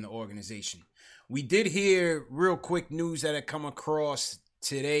keep him in the organization. We did hear real quick news that had come across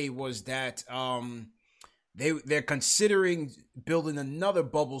today was that they're considering building another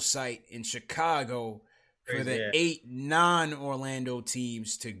bubble site in Chicago for the 8 non-Orlando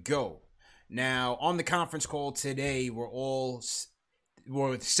teams to go. Now, on the conference call today, were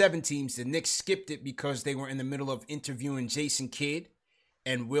 7 teams. The Knicks skipped it because they were in the middle of interviewing Jason Kidd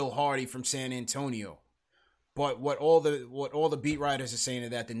and Will Hardy from San Antonio. But what all the beat writers are saying is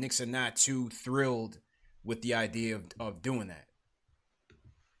that the Knicks are not too thrilled with the idea of doing that.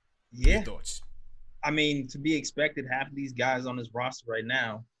 Yeah. Your thoughts? I mean, to be expected, half of these guys on this roster right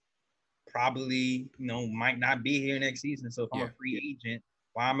now probably, might not be here next season. So if I'm a free agent,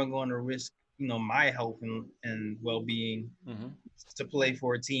 why am I going to risk, my health and well-being to play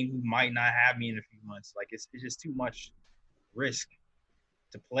for a team who might not have me in a few months? Like, it's just too much risk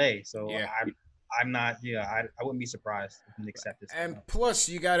to play. So I'm not, I wouldn't be surprised if they accept this. And plus,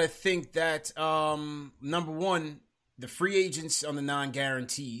 you got to think that, number one, the free agents on the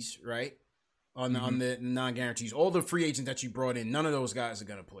non-guarantees, right? On the non-guarantees, all the free agents that you brought in, none of those guys are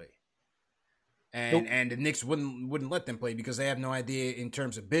going to play. And the Knicks wouldn't let them play because they have no idea in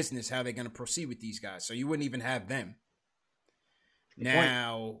terms of business how they're going to proceed with these guys. So you wouldn't even have them.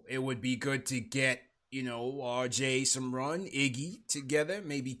 Now, it would be good to get, RJ some run, Iggy together.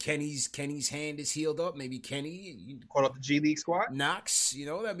 Maybe Kenny's hand is healed up. Maybe Kenny call up the G League squad. Knox,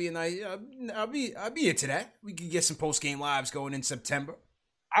 that'd be a nice. I'd be into that. We could get some post game lives going in September.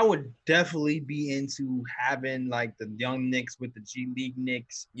 I would definitely be into having like the young Knicks with the G League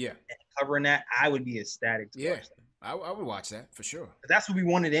Knicks. Yeah, and covering that. I would be ecstatic to watch that. I would watch that for sure. That's what we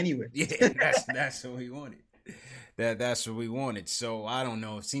wanted anyway. Yeah, that's what we wanted. That's what we wanted. So I don't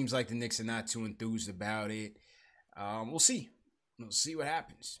know. It seems like the Knicks are not too enthused about it. We'll see. We'll see what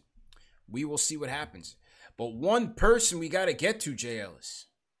happens. We will see what happens. But one person we got to get to, Jay Ellis.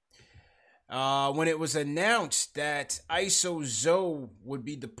 When it was announced that ISO Zoe would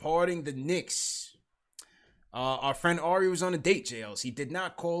be departing the Knicks, our friend Ari was on a date, Jay Ellis. He did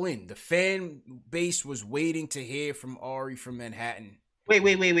not call in. The fan base was waiting to hear from Ari from Manhattan. Wait.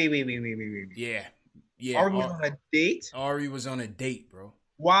 Yeah. Ari was on a date? Ari was on a date, bro.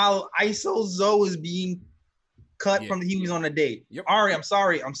 While ISO Zoe is being cut from he was on a date. Yep. Ari, I'm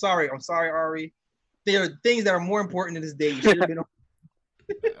sorry, Ari. There are things that are more important than this date. You should have been on.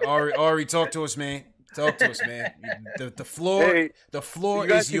 Ari, talk to us, man. Talk to us, man. The floor, hey, the floor you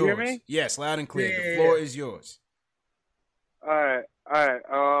guys is can hear yours. me? Yes, loud and clear. The floor is yours. All right.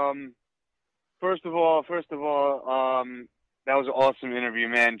 First of all, that was an awesome interview,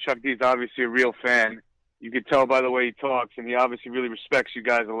 man. Chuck D's obviously a real fan. You could tell by the way he talks, and he obviously really respects you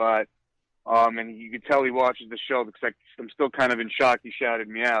guys a lot. And you could tell he watches the show because I'm still kind of in shock he shouted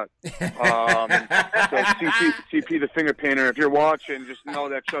me out. So CP the finger painter, if you're watching, just know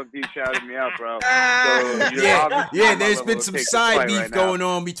that Chuck D shouted me out, bro. So there's been some side beef going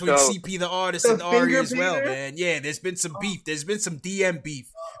on between CP the artist and Ari as well, man. Yeah, there's been some beef. There's been some DM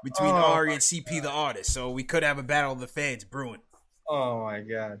beef between Ari and CP the artist. So we could have a battle of the fans brewing. Oh my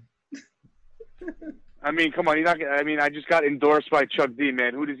God. I mean, come on. I just got endorsed by Chuck D,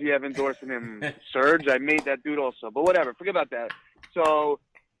 man. Who does he have endorsing him? Surge? I made that dude also. But whatever. Forget about that. So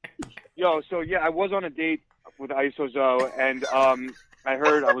I was on a date with ISO Zoe, and I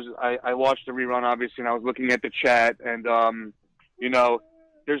heard I watched the rerun, obviously, and I was looking at the chat, and,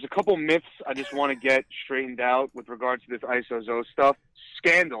 there's a couple myths I just want to get straightened out with regards to this ISO Zoe stuff.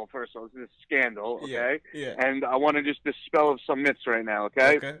 Scandal, first of all. This is a scandal, okay? Yeah. And I want to just dispel some myths right now,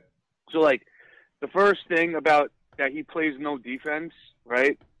 okay? So, the first thing about that he plays no defense,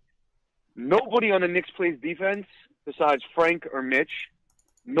 right? Nobody on the Knicks plays defense besides Frank or Mitch.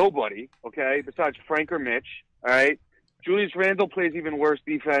 Nobody, okay, besides Frank or Mitch, all right? Julius Randle plays even worse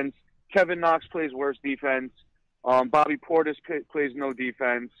defense. Kevin Knox plays worse defense. Bobby Portis plays no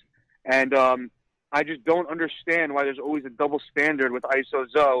defense. And I just don't understand why there's always a double standard with ISO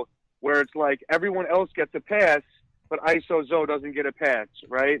Zoe where it's like everyone else gets a pass, but ISO Zoe doesn't get a pass,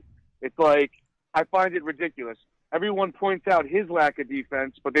 right? It's like, I find it ridiculous. Everyone points out his lack of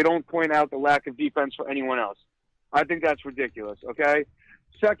defense, but they don't point out the lack of defense for anyone else. I think that's ridiculous, okay?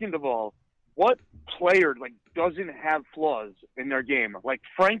 Second of all, what player doesn't have flaws in their game?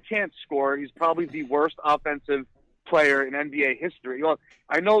 Frank can't score. He's probably the worst offensive player in NBA history.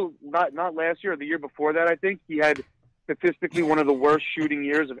 I know not last year or the year before that, I think he had statistically one of the worst shooting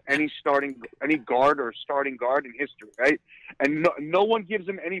years of any guard or starting guard in history, right? And no one gives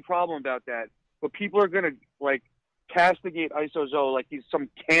him any problem about that. But people are going to, castigate Iso like he's some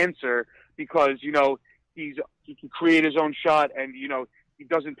cancer because, you know, he can create his own shot and, you know, he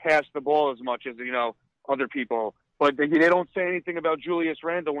doesn't pass the ball as much as, you know, other people. But they don't say anything about Julius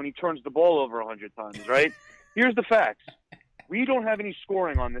Randle when he turns the ball over 100 times, right? Here's the facts. We don't have any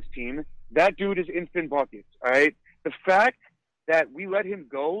scoring on this team. That dude is instant buckets, all right? The fact that we let him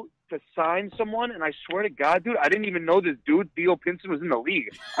go to sign someone, and I swear to God, dude, I didn't even know this dude, Theo Pinson, was in the league.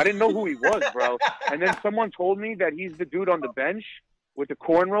 I didn't know who he was, bro. And then someone told me that he's the dude on the bench with the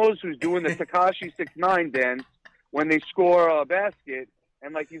cornrows who's doing the Tekashi 6ix9ine dance when they score a basket,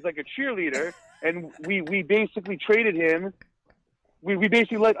 and like he's like a cheerleader. And we basically traded him. We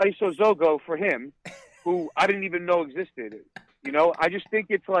basically let Iso go for him, who I didn't even know existed. You know, I just think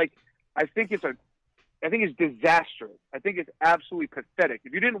it's like, I think it's disastrous. I think it's absolutely pathetic.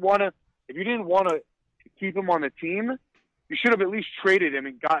 If you didn't want to keep him on the team, you should have at least traded him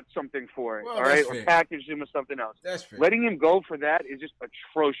and got something for it, all right, or packaged him with something else. That's fair. Letting him go for that is just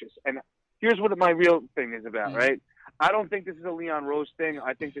atrocious. And here's what my real thing is about, right? I don't think this is a Leon Rose thing.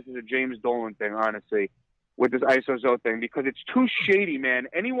 I think this is a James Dolan thing, honestly, with this Iso thing, because it's too shady, man.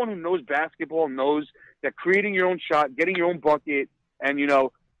 Anyone who knows basketball knows that creating your own shot, getting your own bucket, and he had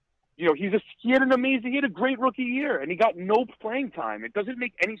a great rookie year, and he got no playing time. It doesn't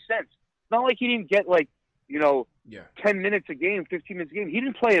make any sense. It's not like he didn't get 10 minutes a game, 15 minutes a game. He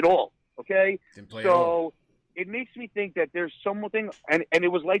didn't play at all. Okay, didn't play at all. It makes me think that there's something, and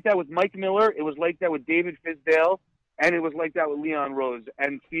it was like that with Mike Miller, it was like that with David Fizdale, and it was like that with Leon Rose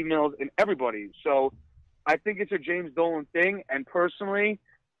and Steve Mills and everybody. So I think it's a James Dolan thing, and personally,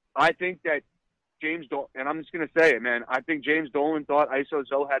 I think that James Dolan, and I'm just going to say it, man, I think James Dolan thought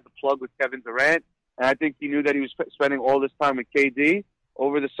Iso had the plug with Kevin Durant, and I think he knew that he was spending all this time with KD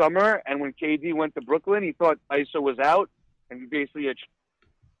over the summer, and when KD went to Brooklyn, he thought Iso was out, and he basically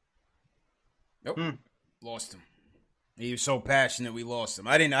lost him. He was so passionate, we lost him.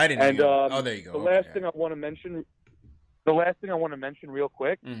 I didn't. And oh, there you go. The last thing I want to mention real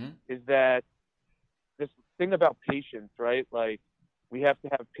quick is that this thing about patience, right? Like, we have to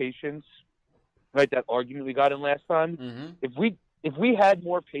have patience, right? That argument we got in last time. If we had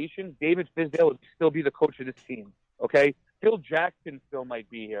more patience, David Fizdale would still be the coach of this team, okay? Phil Jackson still might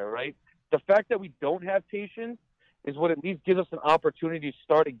be here, right? The fact that we don't have patience is what at least gives us an opportunity to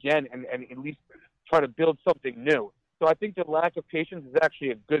start again and at least try to build something new. So I think the lack of patience is actually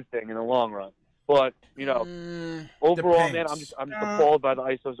a good thing in the long run. But, overall, man, I'm just appalled by the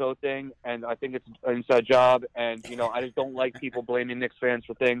Iso thing, and I think it's an inside job, and, I just don't like people blaming Knicks fans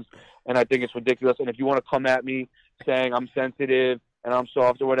for things, and I think it's ridiculous. And if you want to come at me saying I'm sensitive and I'm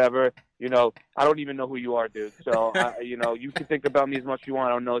soft or whatever, I don't even know who you are, dude. So, you can think about me as much as you want.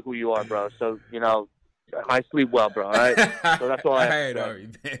 I don't know who you are, bro. So, I sleep well, bro, all right? So that's all I have to say. Ari,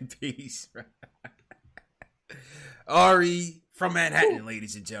 man. Peace, bro. Ari from Manhattan,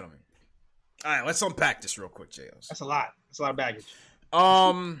 ladies and gentlemen. All right, let's unpack this real quick, JLs. That's a lot. That's a lot of baggage.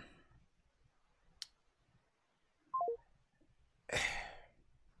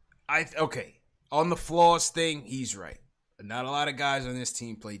 Okay. On the flaws thing, he's right. Not a lot of guys on this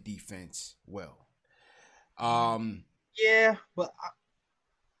team play defense well. Yeah, but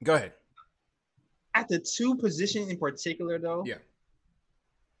go ahead. At the two position in particular, though,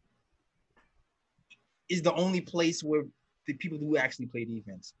 is the only place where the people who actually play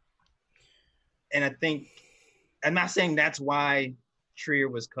defense. And I think, I'm not saying that's why Trier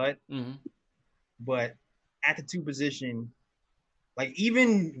was cut, but at the two position, like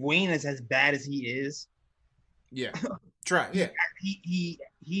even Wayne is as bad as he is. Yeah, try. Yeah,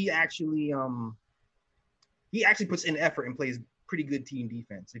 he actually puts in effort and plays pretty good team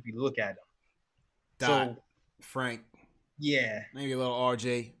defense if you look at him. So Frank, yeah, maybe a little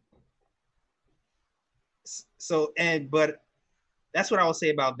RJ. So but that's what I will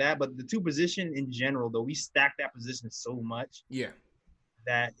say about that. But the two position in general, though, we stacked that position so much. Yeah.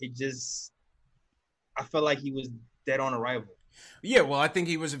 That I felt like he was dead on arrival. Yeah, well, I think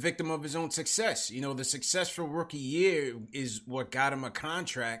he was a victim of his own success. The successful rookie year is what got him a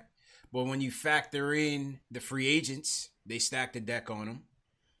contract. But when you factor in the free agents, they stacked the deck on him.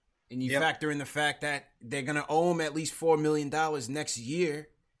 And you factor in the fact that they're going to owe him at least $4 million next year.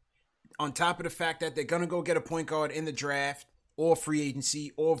 On top of the fact that they're going to go get a point guard in the draft or free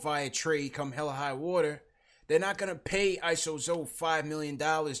agency or via trade come hella high water. They're not going to pay Iso $5 million,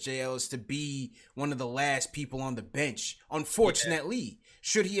 JLs, to be one of the last people on the bench. Unfortunately,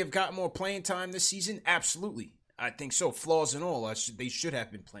 should he have got more playing time this season? Absolutely. I think so. Flaws and all, they should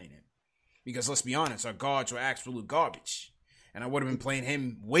have been playing him. Because let's be honest, our guards were absolute garbage. And I would have been playing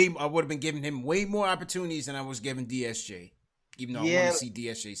him I would have been giving him way more opportunities than I was giving DSJ. Even though I want to see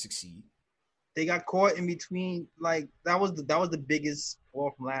DSJ succeed. they got caught in between. Like that was the biggest flaw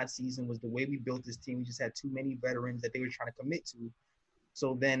from last season was the way we built this team. We just had too many veterans that they were trying to commit to.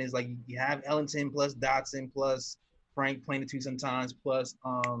 So then it's like you have Ellington plus Dotson plus Frank playing the two sometimes plus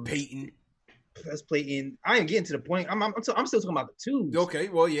Peyton. Plus Peyton. I ain't getting to the point. I'm still talking about the twos. Okay,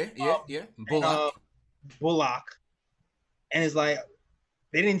 well, yeah. Bullock. And it's like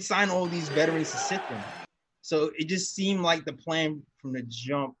they didn't sign all these veterans to sit them. So it just seemed like the plan from the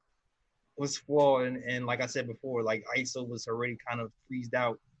jump was flawed. And like I said before, like ISO was already kind of freezed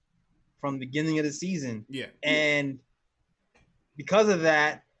out from the beginning of the season. Yeah. And because of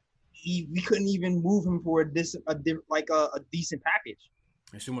that, we couldn't even move him for a decent package.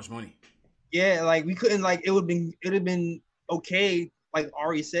 There's too much money. Yeah, like we couldn't it would have been okay, like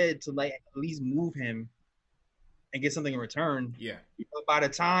Ari said, to like at least move him and get something in return. Yeah. But by the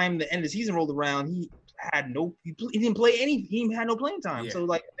time the end of the season rolled around, he didn't play any. He had no playing time. Yeah. So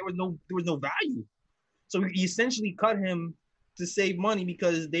like there was no value. So he essentially cut him to save money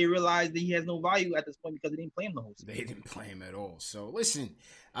because they realized that he has no value at this point because they didn't play him the whole season. They didn't play him at all. So listen,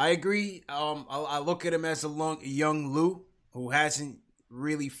 I agree. I look at him as a young Lou who hasn't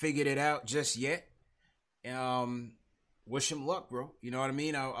really figured it out just yet. Wish him luck, bro. You know what I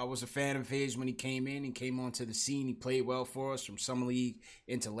mean? I was a fan of his when he came in and came onto the scene. He played well for us from summer league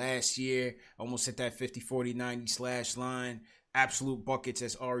into last year. Almost hit that 50, 40, 90 slash line. Absolute buckets,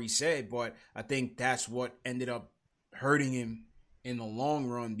 as Ari said. But I think that's what ended up hurting him in the long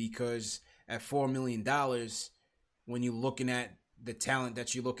run because at $4 million, when you're looking at the talent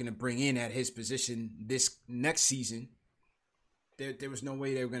that you're looking to bring in at his position this next season, there was no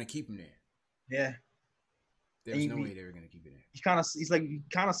way they were going to keep him there. Yeah. There was no way they were going to keep it in. You kind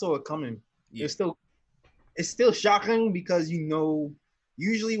of saw it coming. Yeah. It's still shocking because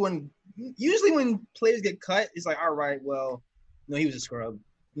usually when players get cut, it's like, all right, well, he was a scrub,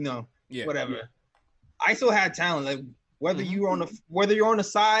 whatever. Yeah. I still had talent. Like whether you're on the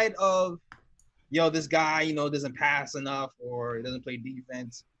side of, this guy, doesn't pass enough or he doesn't play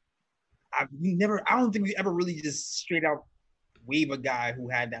defense. I don't think we ever really just straight out wave a guy who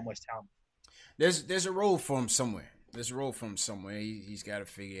had that much talent. There's a role for him somewhere. He's got to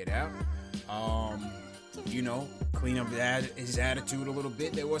figure it out. Clean up his attitude a little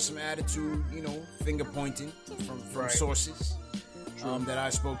bit. There was some attitude, finger pointing from sources that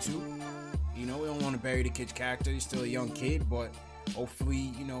I spoke to. We don't want to bury the kid's character. He's still a young kid, but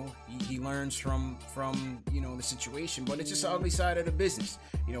hopefully, he learns from the situation. But it's just the ugly side of the business.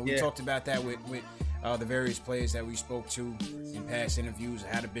 We talked about that with the various players that we spoke to in past interviews,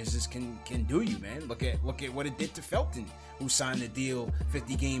 how the business can do you, man. Look at what it did to Felton, who signed the deal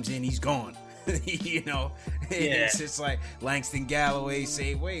 50 games in, he's gone. It's just like Langston Galloway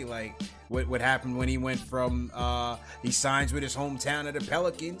say, wait, like what happened when he went from he signs with his hometown of the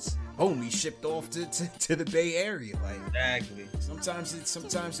Pelicans, boom, he shipped off to the Bay Area. Like exactly. Sometimes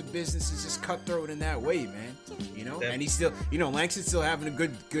the business is just cutthroat in that way, man. Definitely. And he's still, Langston's still having a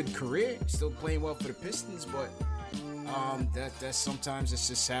good career, still playing well for the Pistons, but that's sometimes it's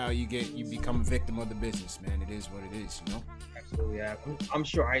just how you become a victim of the business, man. It is what it is, Absolutely, yeah. I'm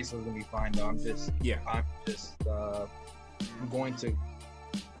sure ISO's gonna be fine though. I'm going to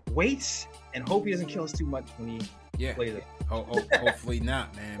wait and hope he doesn't kill us too much when he plays it. Hopefully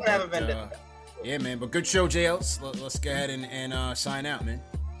not, man. Yeah, man. But good show, JLs. Let's go ahead and sign out, man.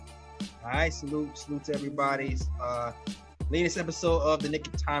 All right, salute to everybody. Latest episode of the Nick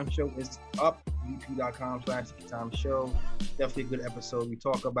of Time Show is up. YouTube.com/Nick of Time Show. Definitely a good episode. We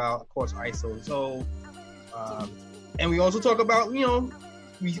talk about, of course, ISO. So, and we also talk about, we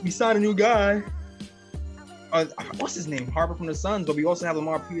signed a new guy. What's his name? Harper from the Suns. But we also have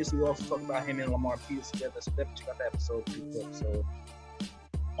Lamar Pierce. We also talk about him and Lamar Pierce together. So definitely check out that episode pretty quick. So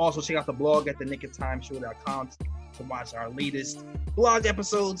also check out the blog at thenickoftimeshow.com to watch our latest blog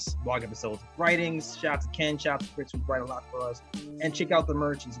episodes, writings. Shout out to Ken, shout out to Fritz, who write a lot for us. And check out the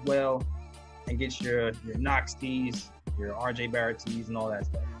merch as well. And get your Knox tees, your RJ Barrett tees, and all that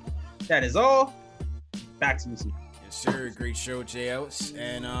stuff. That is all. Back to you, C. Yes, sir. Great show, JLs.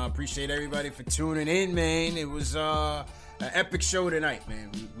 And appreciate everybody for tuning in, man. It was an epic show tonight,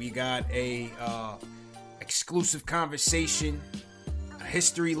 man. We got a exclusive conversation, a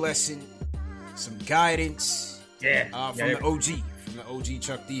history lesson, some guidance. From the OG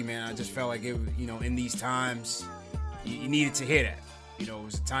Chuck D, man. I just felt like it, in these times, you needed to hear that. It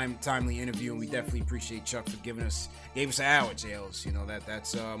was a timely interview, and we definitely appreciate Chuck for gave us an hour, JLs.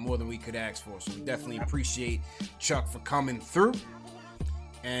 That's more than we could ask for. So we definitely appreciate Chuck for coming through.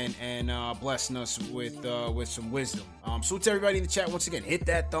 and blessing us with some wisdom. Salute to everybody in the chat once again. Hit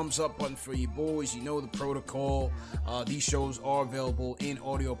that thumbs up button for you boys. You know the protocol. These shows are available in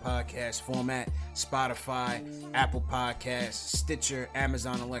audio podcast format: Spotify, Apple Podcasts, Stitcher,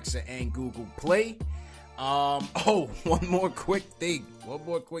 Amazon Alexa, and Google Play. One more quick thing.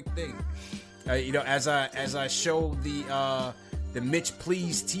 As I show the Mitch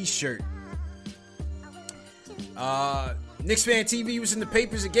Please T-shirt. Knicks Fan TV was in the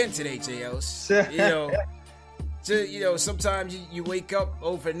papers again today, Jay Ellis. Sometimes you wake up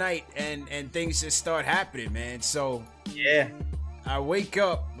overnight and things just start happening, man. So yeah, I wake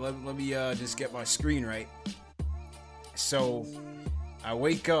up. Let me just get my screen right. So I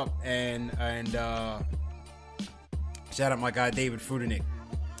wake up and shout out my guy David Fudernick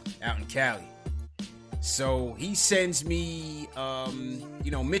out in Cali. So he sends me,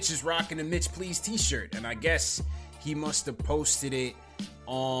 Mitch is rocking the Mitch Please T-shirt, and I guess he must have posted it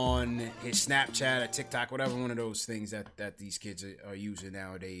on his Snapchat or TikTok, whatever one of those things that these kids are using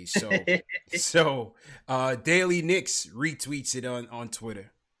nowadays. So Daily Knicks retweets it on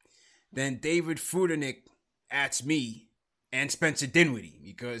Twitter. Then David Fudernick @s me and Spencer Dinwiddie,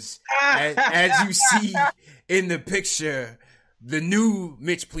 because as you see in the picture, the new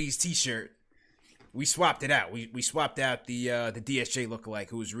Mitch Please T-shirt, we swapped it out. We swapped out the DSJ lookalike,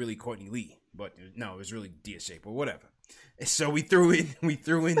 who was really Courtney Lee, but no, it was really DSJ, but whatever. So we threw in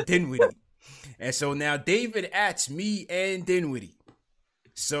Dinwiddie, and so now David @s me and Dinwiddie.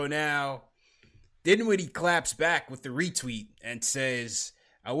 So now Dinwiddie claps back with the retweet and says,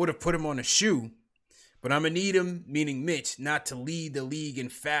 "I would have put him on a shoe, but I'm gonna need him," meaning Mitch, "not to lead the league in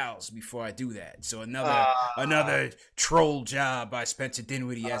fouls before I do that." So another troll job by Spencer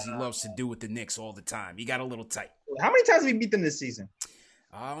Dinwiddie, as he loves to do with the Knicks all the time. He got a little tight. How many times have we beat them this season?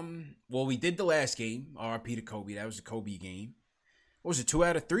 Well, we did the last game. RIP to Kobe. That was the Kobe game. What was it? 2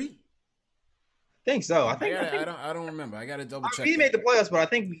 out of 3? I think so. I don't remember. I gotta double check. We made the playoffs, but I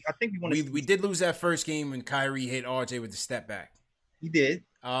think we won. We did lose that first game when Kyrie hit RJ with the step back. He did.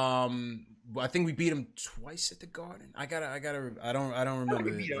 I think we beat him twice at the Garden. I don't remember.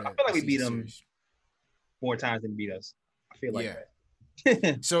 I feel like we beat him more times than beat us. I feel like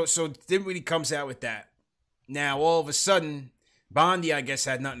that. So Dinwiddie comes out with that. Now all of a sudden, Bondi, I guess,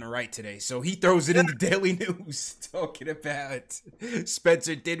 had nothing to write today, so he throws it in the Daily News talking about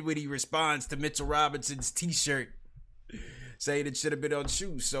Spencer Dinwiddie responds to Mitchell Robinson's T-shirt, saying it should have been on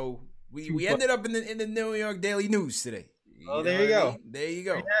shoes. So we ended up in the New York Daily News today. There you go. There you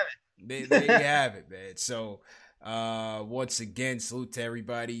go. There you have it, man. So once again, salute to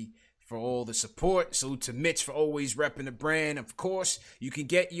everybody for all the support. Salute to Mitch for always repping the brand. Of course, you can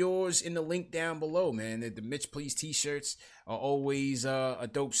get yours in the link down below, man. The Mitch Please T-shirts are always a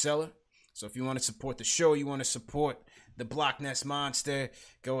dope seller. So if you want to support the show, you want to support the Block Nest Monster,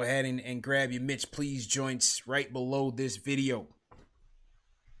 go ahead and grab your Mitch Please joints right below this video.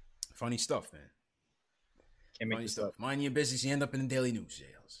 Funny stuff, man. Funny stuff. Mind your business, you end up in the Daily News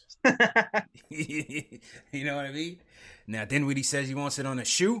jails. You know what I mean? Now, Dinwiddie says he wants it on a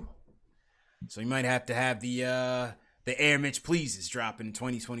shoe. So you might have to have the Air Mitch Pleases dropping in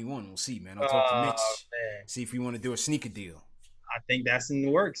 2021. We'll see, man. I'll talk to Mitch. Man. See if we want to do a sneaker deal. I think that's in the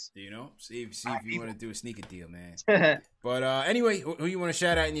works. See if you want to do a sneaker deal, man. But anyway, who you want to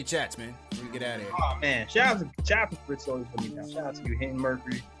shout out in your chats, man? Before we get out of here. Oh man, shout out to Rich always for me now. Shout out to you, Hinton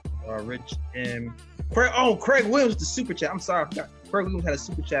Mercury, Rich M. Craig Williams, the super chat. I'm sorry, I forgot. Craig Williams had a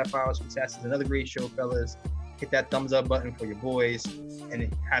super chat file. Fantastic. Another great show, fellas. Hit that thumbs up button for your boys,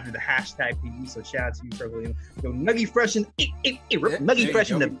 and have the hashtag PG. So shout out to you, Craig Williams. Yo, Nuggy Fresh in Nuggy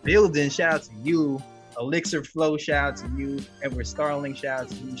Fresh in the building. Shout out to you. Elixir Flow, shout out to you. Edward Starling, shout out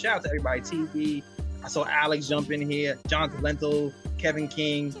to you. Shout out to everybody. TV. I saw Alex jump in here. John Talento, Kevin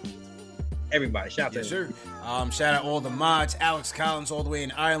King. Everybody, shout out to everybody. Sure. Shout out all the mods. Alex Collins, all the way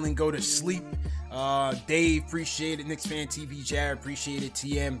in Ireland. Go to sleep. Dave, appreciate it. Knicks Fan TV, Jared, appreciate it.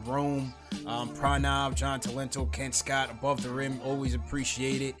 TM, Rome, Pranav, John Talento, Ken Scott, Above the Rim, always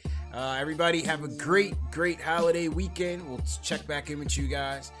appreciate it. Everybody have a great holiday weekend. We'll check back in with you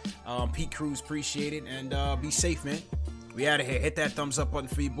guys. Pete Cruz, appreciate it. And be safe, man. We out of here. Hit that thumbs up button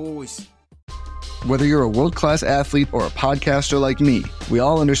for you boys. Whether you're a world-class athlete or a podcaster like me, we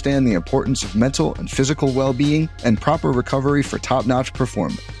all understand the importance of mental and physical well-being and proper recovery for top-notch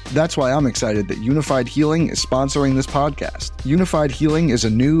performance. That's why I'm excited that Unified Healing is sponsoring this podcast. Unified Healing is a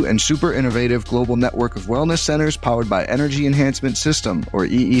new and super innovative global network of wellness centers powered by Energy Enhancement System, or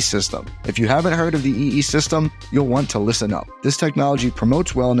EE System. If you haven't heard of the EE System, you'll want to listen up. This technology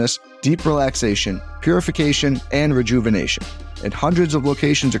promotes wellness, deep relaxation, purification, and rejuvenation. In hundreds of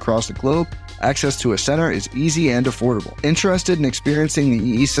locations across the globe, access to a center is easy and affordable. Interested in experiencing the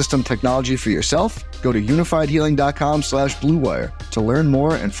EE System technology for yourself? Go to unifiedhealing.com/bluewire to learn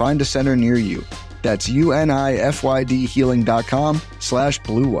more and find a center near you. That's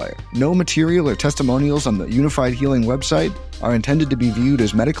unifydhealing.com/bluewire. No material or testimonials on the Unified Healing website are intended to be viewed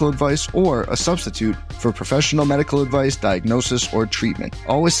as medical advice or a substitute for professional medical advice, diagnosis, or treatment.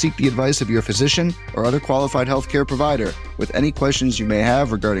 Always seek the advice of your physician or other qualified healthcare provider with any questions you may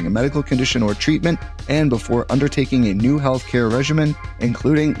have regarding a medical condition or treatment and before undertaking a new healthcare regimen,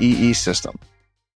 including EE System.